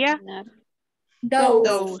 Entonces sería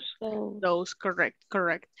those, correct.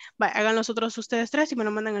 Vale, hagan los otros ustedes 3 y me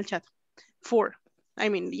lo mandan al chat. 4. I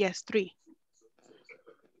mean, yes, 3.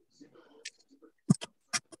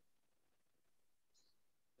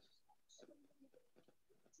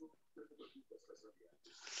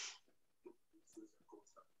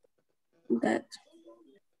 That.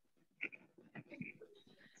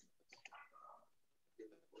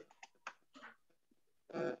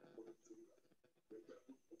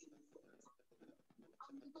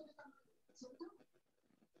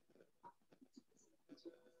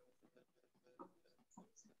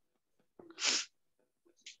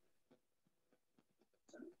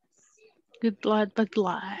 Good blood, bad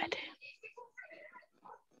blood.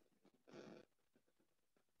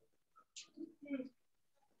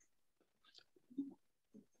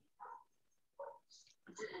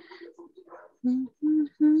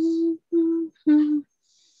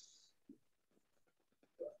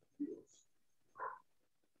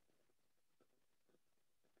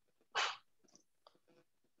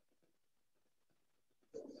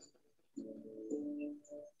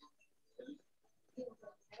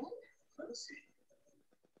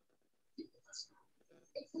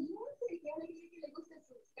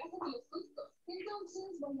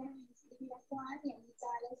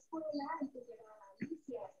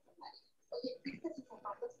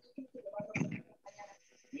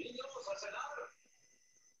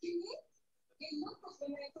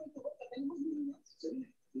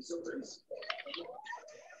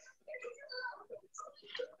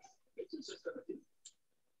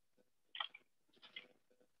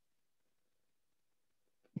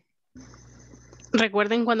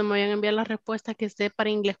 Recuerden cuando me vayan a enviar las respuestas que esté para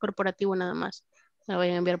inglés corporativo nada más. La voy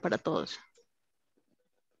a enviar para todos.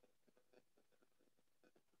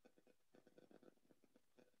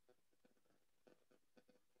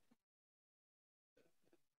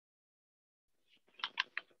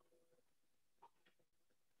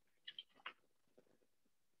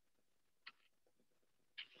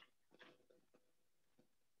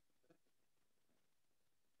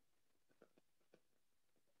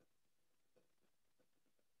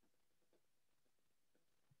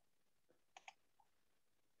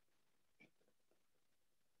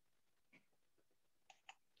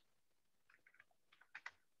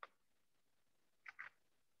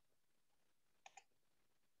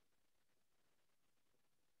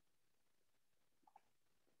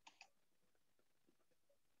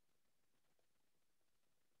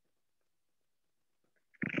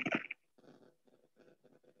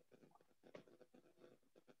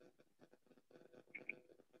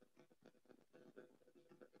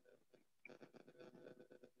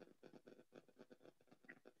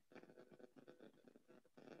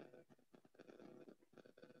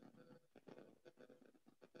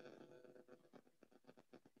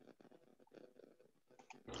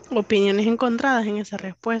 Opiniones encontradas en esas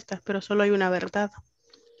respuestas, pero solo hay una verdad.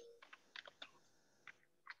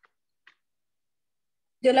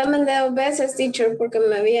 Yo la mandé 2 veces, teacher, porque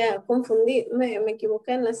me había confundido, me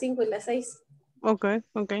equivoqué en las 5 y las 6. Ok.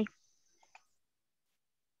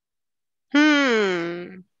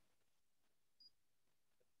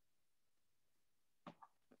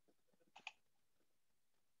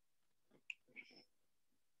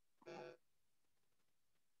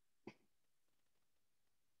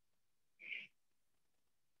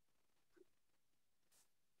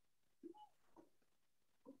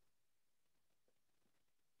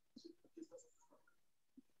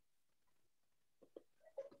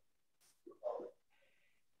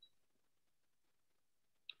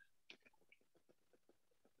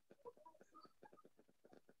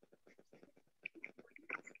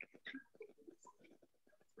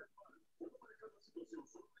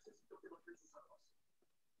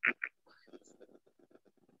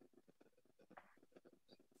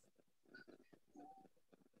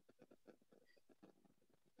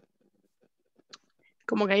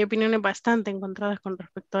 Como que hay opiniones bastante encontradas con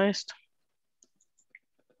respecto a esto.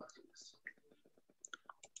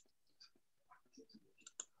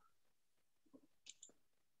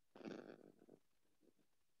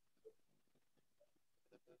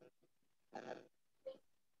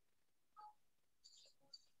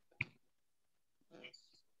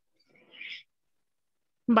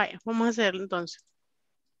 Vaya, vamos a hacerlo entonces.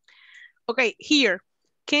 Okay, here.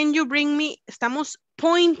 Can you bring me? Estamos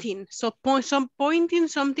pointing. So pointing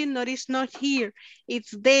something that is not here.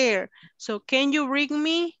 It's there. So can you bring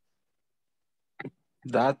me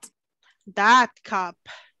That. that cup?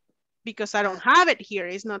 Because I don't have it here.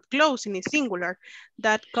 It's not close and it's singular.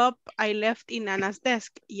 That cup I left in Anna's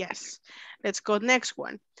desk. Yes. Let's go next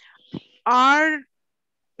one. Are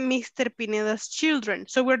Mr. Pineda's children?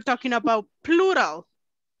 So we're talking about plural.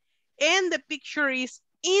 And the picture is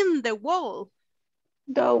in the wall.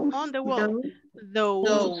 Those. On the wall.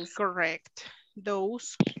 Those. Correct.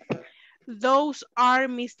 Those are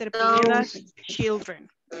Mr. Pineda's children.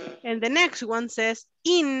 And the next one says,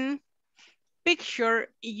 in picture,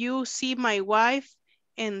 you see my wife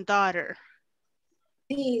and daughter.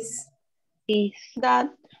 This. That.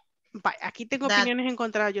 Bye. Aquí tengo That. opiniones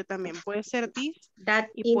encontradas yo también. Puede ser this That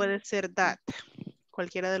y puede ser that.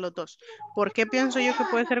 Cualquiera de los dos. ¿Por qué pienso yo que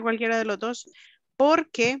puede ser cualquiera de los dos?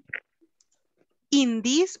 Porque in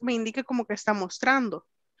this me indica como que está mostrando.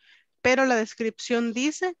 Pero la descripción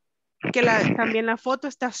dice que también la foto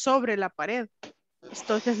está sobre la pared.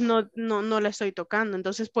 Entonces no la estoy tocando.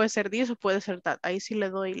 Entonces puede ser this o puede ser that. Ahí sí le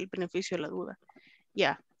doy el beneficio de la duda.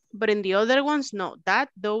 Yeah. But in the other ones, no.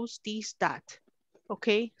 That, those, this, that.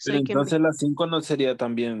 Okay. So Pero entonces la 5 no sería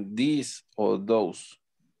también this o those.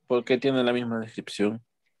 Porque tiene la misma descripción.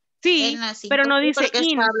 Sí, pero no dice porque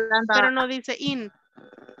in. está hablando Pero no dice in.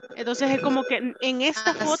 Entonces es como que en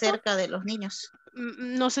esta foto. acerca de los niños.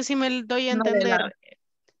 No sé si me doy a No, de entender.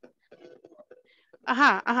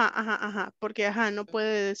 Ajá, porque no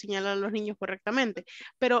puede señalar a los niños correctamente.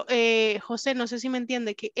 Pero José, no sé si me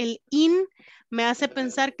entiende que el in me hace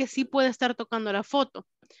pensar que sí puede estar tocando la foto.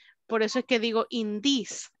 Por eso es que digo in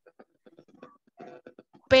this.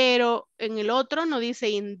 Pero en el otro no dice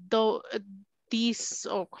in this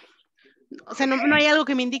o sea, no hay algo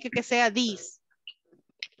que me indique que sea this.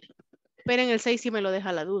 Pero en el 6 sí me lo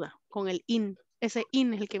deja la duda, con el in. Ese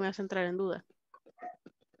in es el que me hace entrar en duda.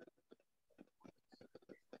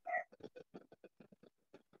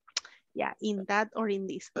 Yeah, in that or in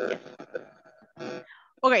this. Yeah.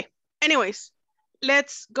 Okay, anyways,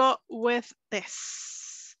 let's go with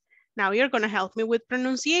this. Now you're going to help me with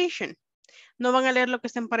pronunciation. No van a leer lo que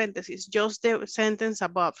está en paréntesis, just the sentence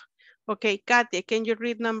above. Okay, Katia, can you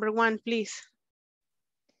read number 1, please?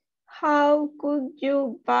 How could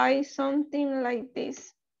you buy something like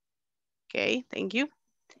this? Okay, thank you.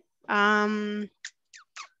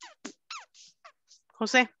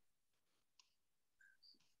 Jose.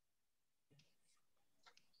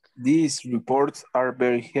 These reports are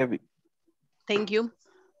very heavy. Thank you.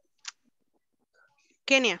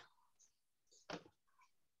 Kenya.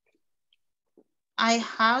 I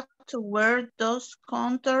have to wear those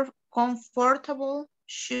comfortable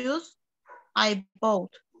shoes I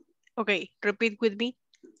bought. Okay, repeat with me.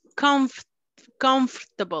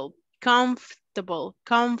 Comfortable.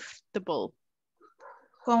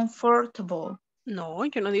 No,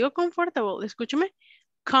 yo no digo comfortable. Escúchame.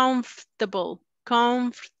 Comfortable.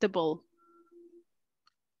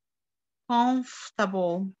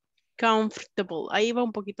 Ahí va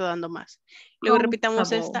un poquito dando más. Luego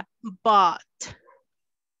repitamos esta. Bought.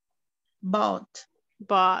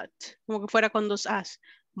 Como que fuera con 2 as.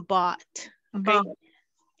 Bought. Okay.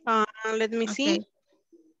 Let me see.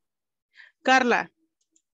 Carla.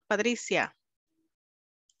 Patricia.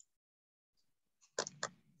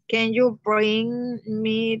 Can you bring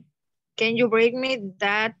me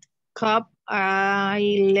that cup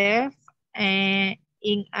I left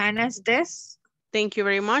in Anna's desk? Thank you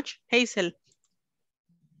very much. Hazel.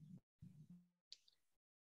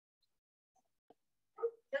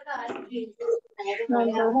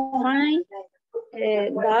 Number 5.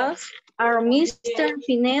 Those are Mr.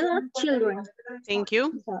 Pineda's children. Thank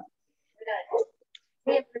you.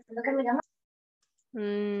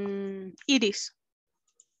 Iris.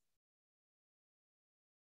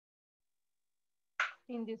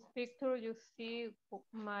 In this picture, you see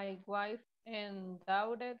my wife and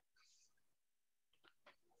daughter.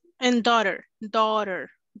 And daughter.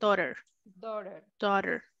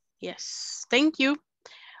 Yes, thank you.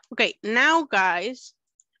 Okay, now guys,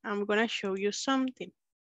 I'm gonna show you something.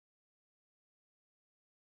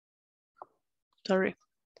 Sorry.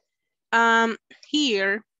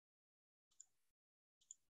 Here.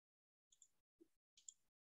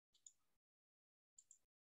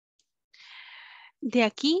 De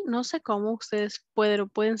aquí, no sé cómo ustedes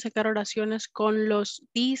pueden sacar oraciones con los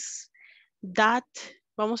this, that.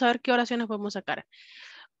 Vamos a ver qué oraciones podemos sacar.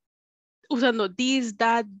 Usando this,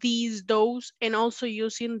 that, these, those, and also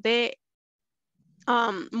using the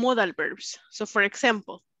modal verbs. So, for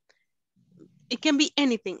example, It can be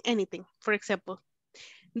anything, anything. For example,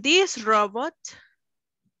 this robot,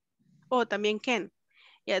 oh, también can.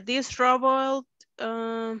 Yeah, this robot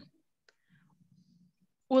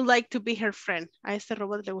would like to be her friend. A este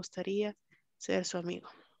robot le gustaría ser su amigo.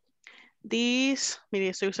 This, mire,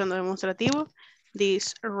 estoy usando demostrativo.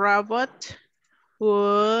 This robot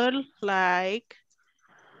would like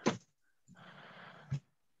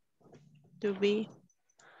to be.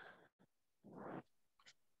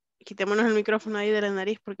 Quitémonos el micrófono ahí de la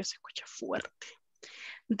nariz porque se escucha fuerte.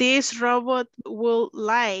 This robot would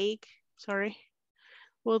like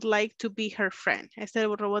to be her friend. Este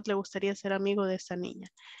robot le gustaría ser amigo de esta niña.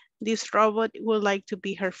 This robot would like to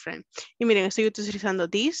be her friend. Y miren, estoy utilizando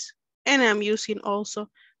this and I'm using also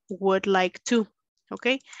would like to.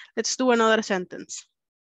 Okay, let's do another sentence.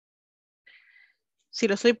 Si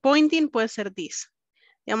lo estoy pointing, puede ser this.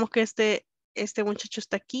 Digamos que este muchacho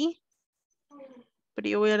está aquí, pero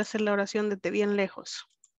yo voy a hacer la oración desde bien lejos.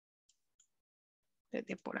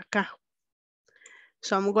 Desde por acá.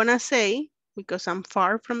 So I'm gonna say, because I'm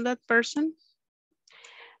far from that person,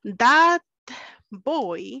 that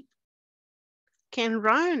boy can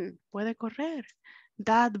run. Puede correr.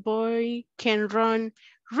 That boy can run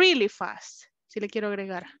really fast. Si le quiero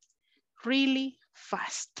agregar. Really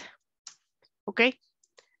fast. Okay.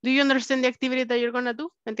 Do you understand the activity that you're gonna do?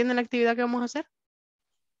 ¿Entienden la actividad que vamos a hacer?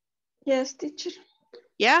 Yes, teacher.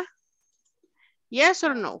 Yeah? Yes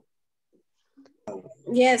or no?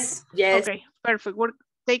 Yes. Yes. Okay, perfect. We're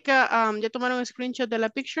take a, ¿ya tomaron un screenshot de la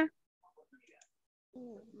picture?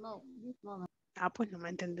 No. Ah, pues no me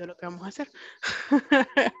entendió lo que vamos a hacer.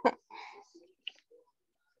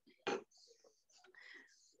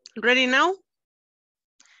 Ready now?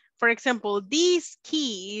 For example, these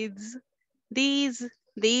kids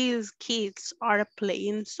are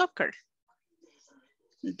playing soccer.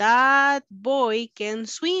 That boy can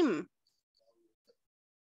swim.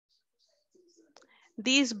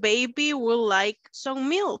 This baby will like some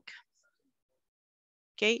milk.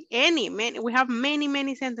 Okay, we have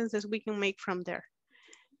many sentences we can make from there.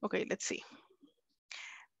 Okay, let's see.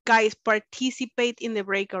 Guys, participate in the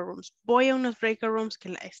breakout rooms. Voy a unos breakout rooms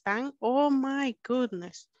que están, oh my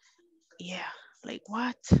goodness. Yeah, like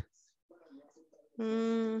what?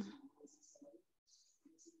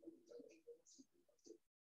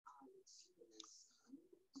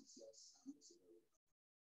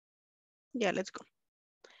 Yeah, let's go.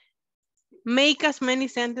 Make as many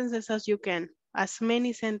sentences as you can. As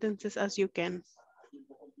many sentences as you can.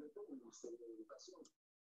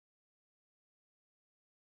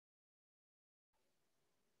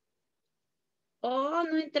 Oh,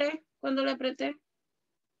 no entré cuando le apreté.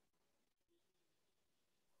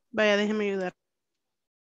 Vaya, déjeme ayudar.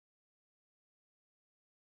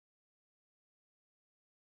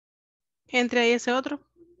 Entre ahí ese otro.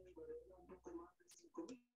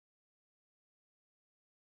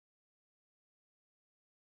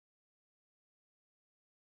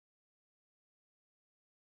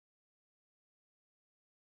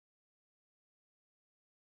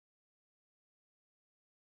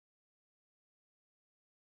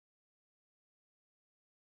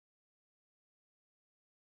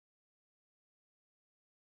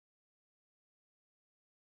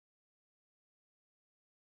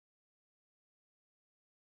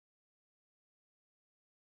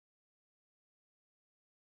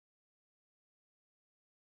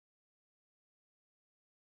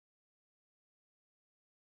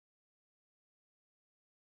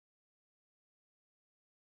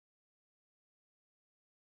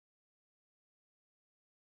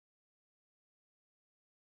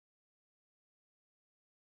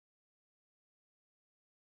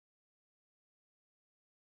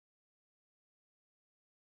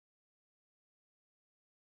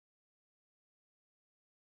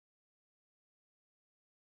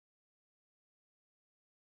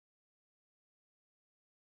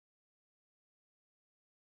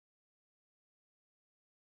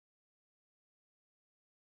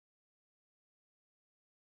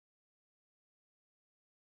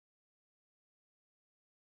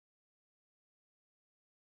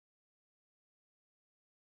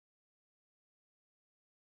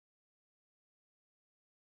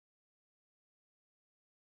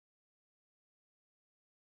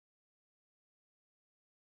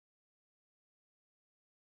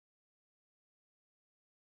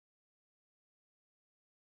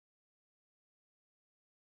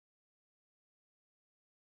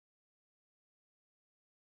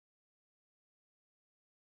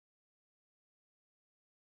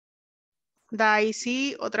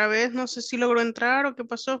 Daisy, otra vez, no sé si logró entrar o qué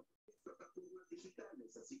pasó.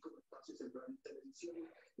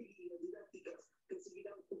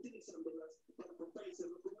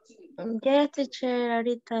 Yes, teacher,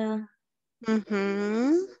 ahorita.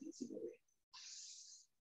 Ujú.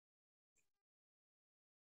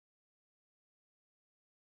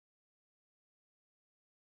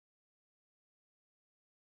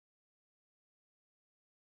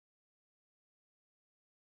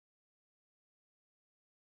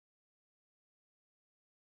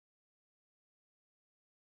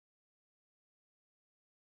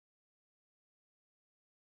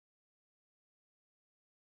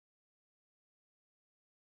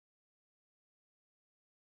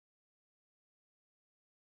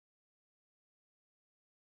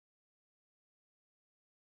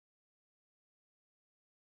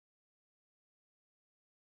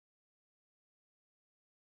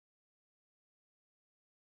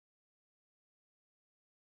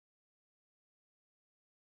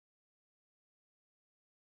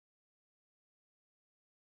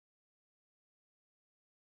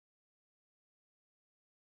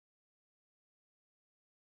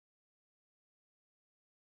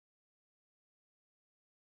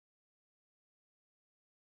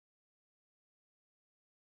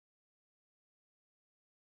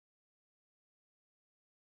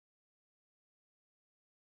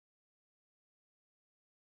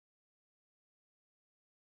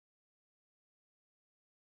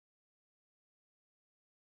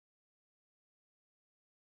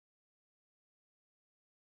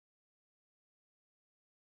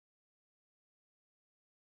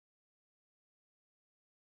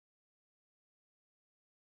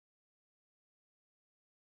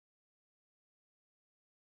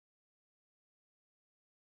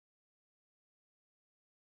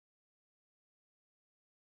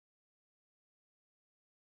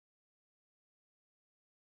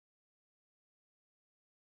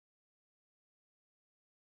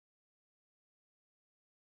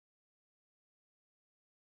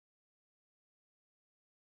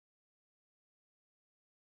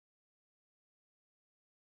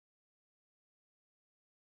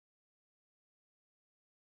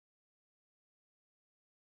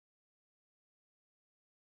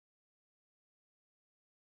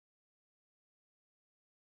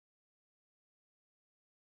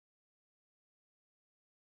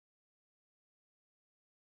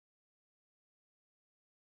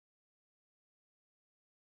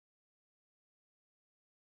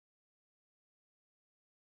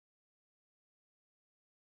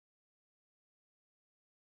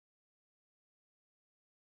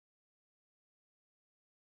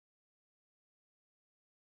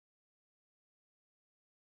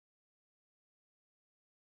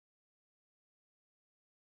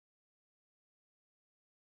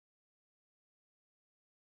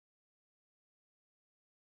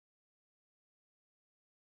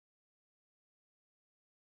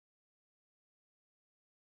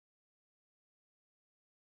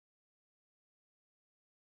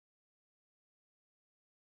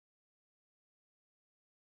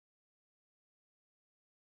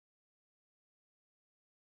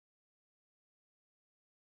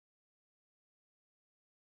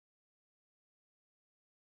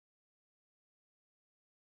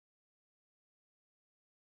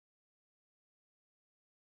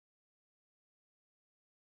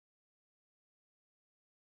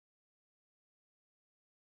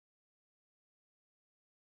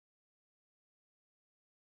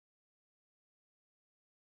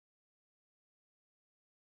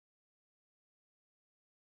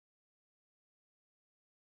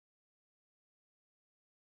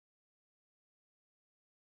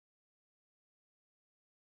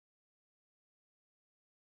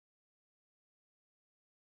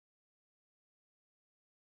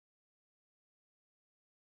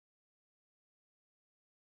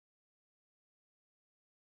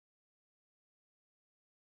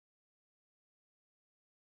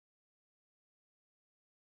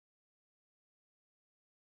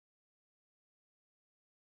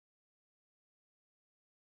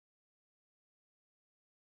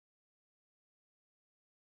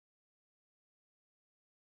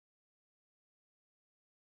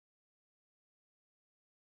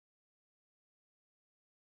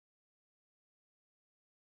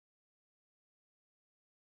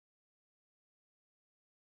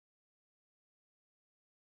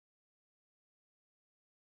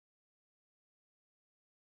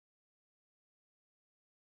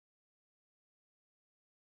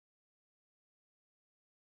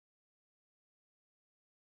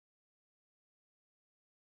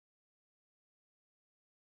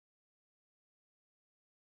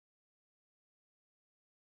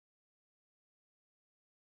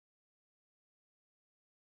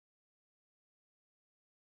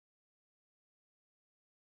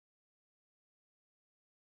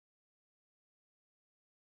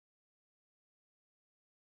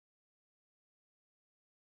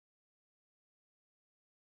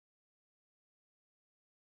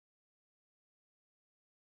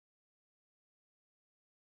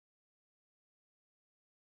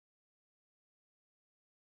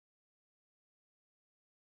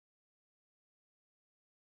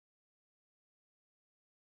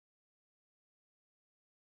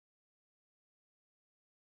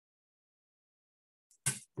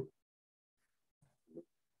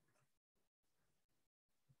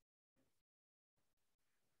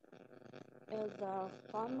 the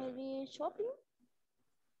family shopping.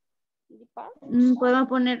 The park. Podemos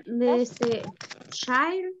poner de este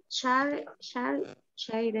share,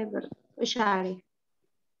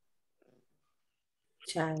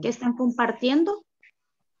 que están compartiendo.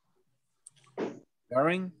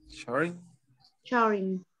 Sharing, sharing.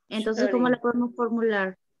 Sharing. Entonces, ¿cómo la podemos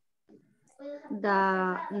formular?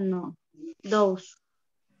 No. Those.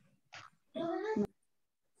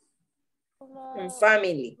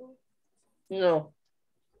 Family. No.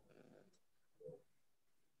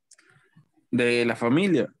 De la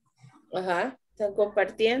familia. Ajá. Están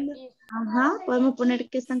compartiendo. Ajá. Podemos poner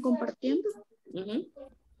que están compartiendo.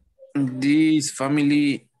 This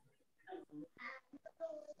family.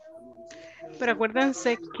 Pero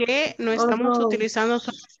acuérdense que no estamos utilizando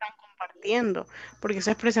solo están compartiendo, porque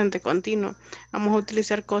eso es presente continuo. Vamos a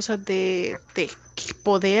utilizar cosas de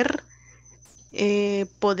poder,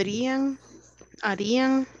 podrían,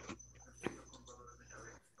 harían,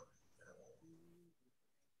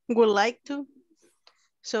 would like to.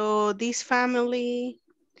 So, this family,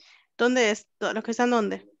 ¿dónde es? ¿Los que están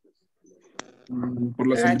dónde? Por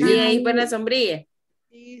la Aquí sombrilla. ahí por la sombrilla.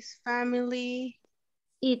 This family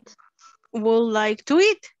Eat. would like to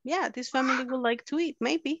eat. Yeah, this family would like to eat,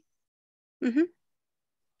 maybe.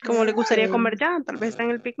 Como le gustaría comer ya, tal vez están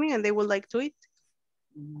en el picnic and they would like to eat.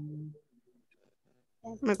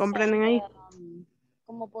 ¿Me comprenden ahí?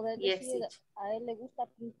 Como poder decir, a él le gusta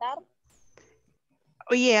pintar.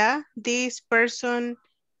 Oh, yeah, this person,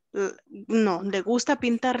 no, le gusta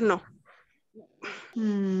pintar, no.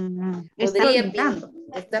 Está pintando.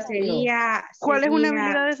 ¿Cuál es una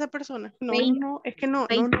habilidad de esa persona? No, es que no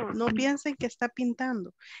piensen que está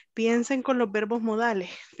pintando. Piensen con los verbos modales.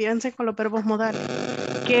 ¿Qué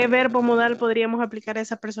verbo modal podríamos aplicar a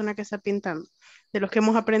esa persona que está pintando? De los que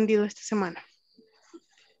hemos aprendido esta semana.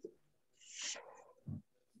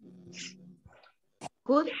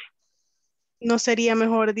 Good. ¿No sería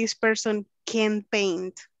mejor this person can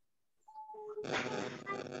paint?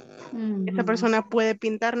 Esa persona puede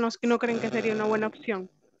pintarnos, que no creen que sería una buena opción.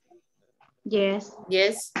 Yes.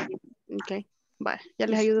 Yes. Ok, bye. Ya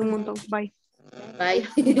les ayudo un montón. Bye. Bye.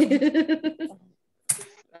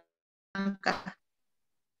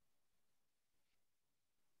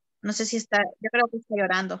 No sé si está, yo creo que está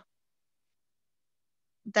llorando.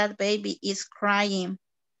 That baby is crying.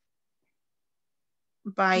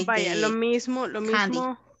 Vaya, lo mismo.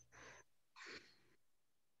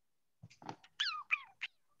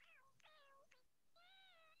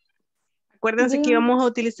 Acuérdense que íbamos a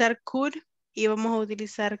utilizar could, íbamos a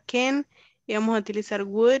utilizar can, íbamos a utilizar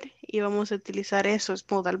would y vamos a utilizar esos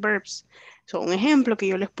modal verbs. So, un ejemplo que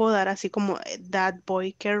yo les puedo dar, así como that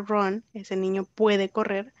boy can run, ese niño puede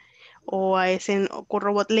correr, o a ese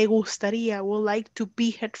robot le gustaría, would like to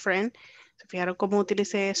be her friend. ¿Se fijaron cómo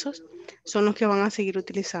utilicé esos? Son los que van a seguir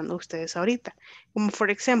utilizando ustedes ahorita. Como for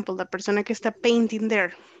example, la persona que está painting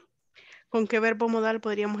there. ¿Con qué verbo modal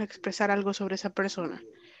podríamos expresar algo sobre esa persona?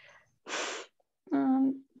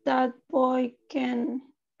 That boy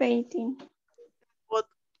can painting.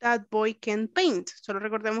 That boy can paint. Solo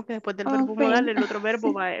recordemos que después del verbo modal, el otro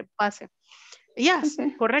verbo va pase. Yes,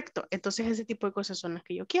 correcto. Entonces ese tipo de cosas son las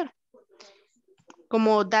que yo quiero.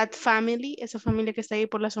 Como that family, esa familia que está ahí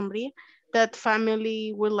por la sombrilla. That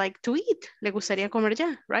family would like to eat. Le gustaría comer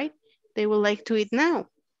ya, right? They would like to eat now.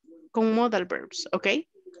 Con modal verbs, ¿ok?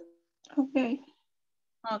 Ok.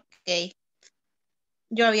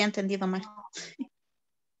 Yo había entendido mal.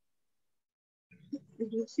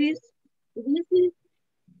 This is in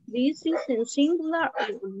singular.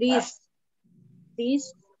 This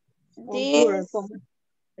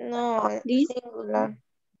no, this singular.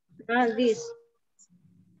 This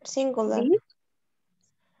Singular.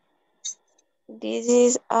 This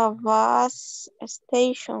is a bus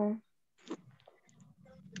station.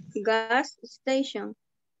 Gas station.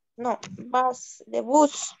 No, bus, the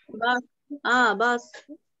bus. Bus. Bus.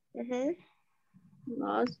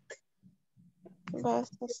 Bus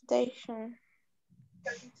station.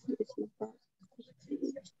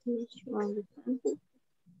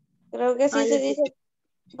 Creo que sí se dice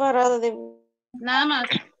parada de bus. Nada más.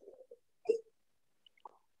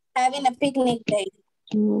 Having a picnic day.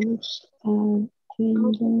 Tengo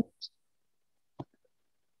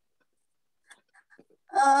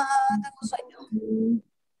sueño.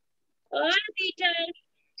 Hola, teacher.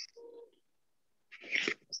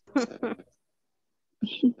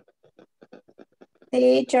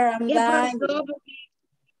 Teacher, I'm dying.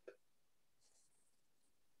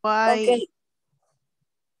 Why? Okay.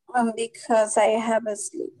 Because I have a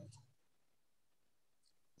sleep.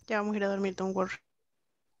 Ya vamos a ir a dormir, don't worry.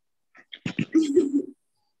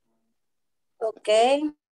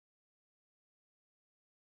 Okay.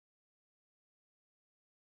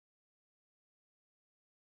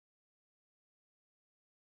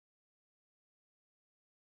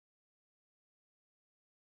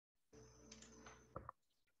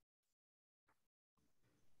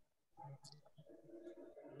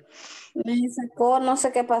 Me sacó, no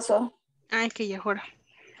sé qué pasó. Ah, es que ya es hora.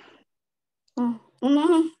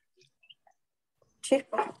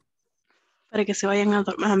 Chispa. Para que se vayan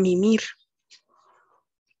a mimir.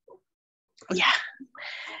 Ya.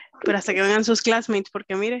 Pero hasta que vengan sus classmates,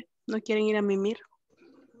 porque mire, no quieren ir a mimir.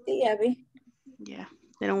 Sí, ya vi. Yeah,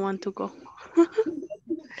 they don't want to go.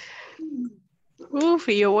 Uf,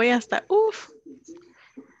 y yo voy hasta, uf.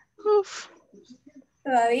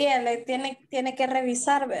 Todavía le tiene que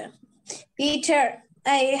revisar, ver. Teacher,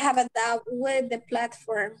 I have a doubt with the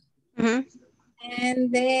platform.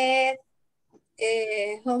 And the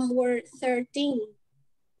homework 13.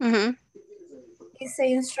 It's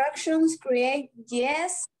the instructions create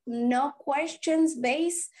yes, no questions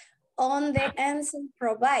based on the answer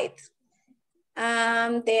provided.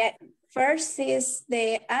 The first is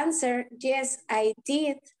the answer, yes, I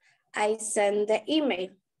did. I sent the email.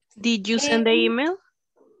 Did you send the email?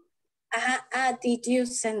 Did you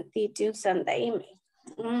send the email?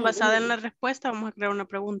 Basada en la respuesta, vamos a crear una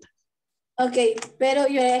pregunta. Ok, pero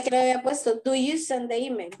yo ya que le había puesto, do you send the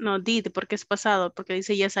email? No, did, porque es pasado, porque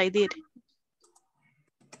dice yes, I did.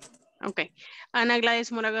 Ok. Ana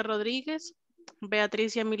Gladys Moraga Rodríguez,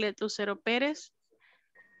 Beatriz Yamilet Lucero Pérez.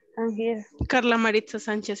 I'm here. Carla Maritza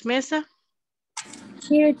Sánchez Mesa.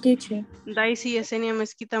 Here, teacher. Daisy Yesenia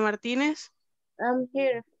Mezquita Martínez. I'm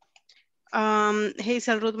here.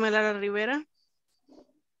 Hazel Ruth Melara Rivera.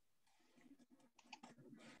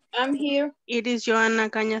 I'm here. Iris Joana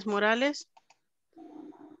Cañas Morales.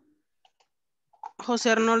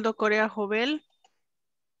 José Arnoldo Corea Jovel.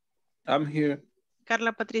 I'm here.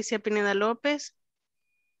 Carla Patricia Pineda López.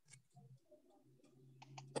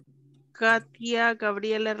 Katia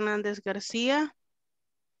Gabriela Hernández García.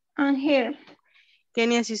 I'm here.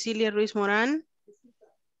 Kenia Cecilia Ruiz Morán.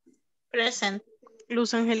 Present.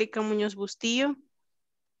 Luz Angélica Muñoz Bustillo.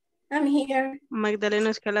 I'm here.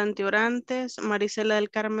 Magdalena Escalante Orantes. Marisela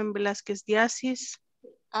del Carmen Velázquez Diasis.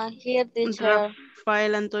 I'm here, teacher.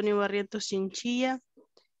 Rafael Antonio Barrientos Chinchilla.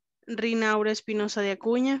 Rina Aura Espinosa de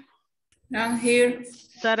Acuña. I'm here.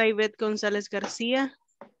 Sara Ivette González García.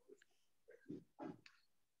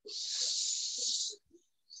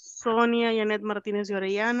 Sonia Janet Martínez de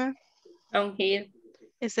Orellana. I'm here.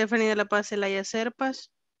 Stephanie de la Paz Zelaya Serpas.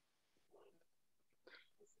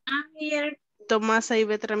 I'm here. Tomasa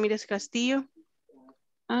Ivette Ramírez Castillo.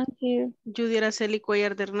 I'm here. Judy Araceli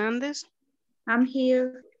Cuellar de Hernández. I'm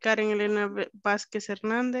here. Karen Elena Vázquez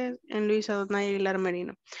Hernández. And Luisa Donaya Aguilar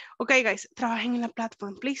Merino. Okay, guys, trabajen en la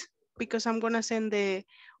platform, please. Because I'm going to send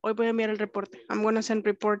hoy voy a enviar el reporte. I'm going to send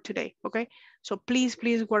report today, okay? So please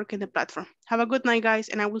work in the platform. Have a good night, guys,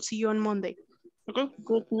 and I will see you on Monday. Okay?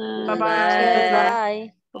 Good night.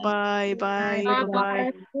 Bye-bye. Bye. Bye-bye. Bye.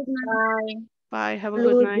 Bye-bye. Good night. Bye. Have a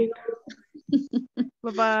good night.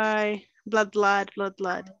 Bye-bye. Blood.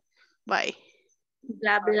 Bye.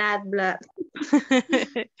 Blah, blah, blah.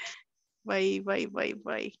 Bye.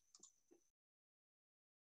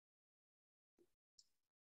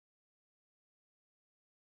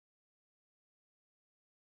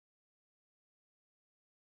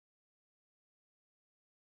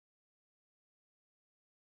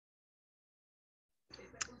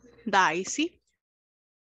 Daisy.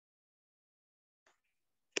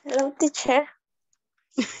 Hello, teacher.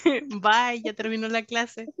 Bye, ya terminó la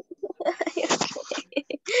clase.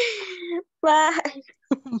 Bye.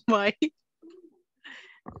 Bye.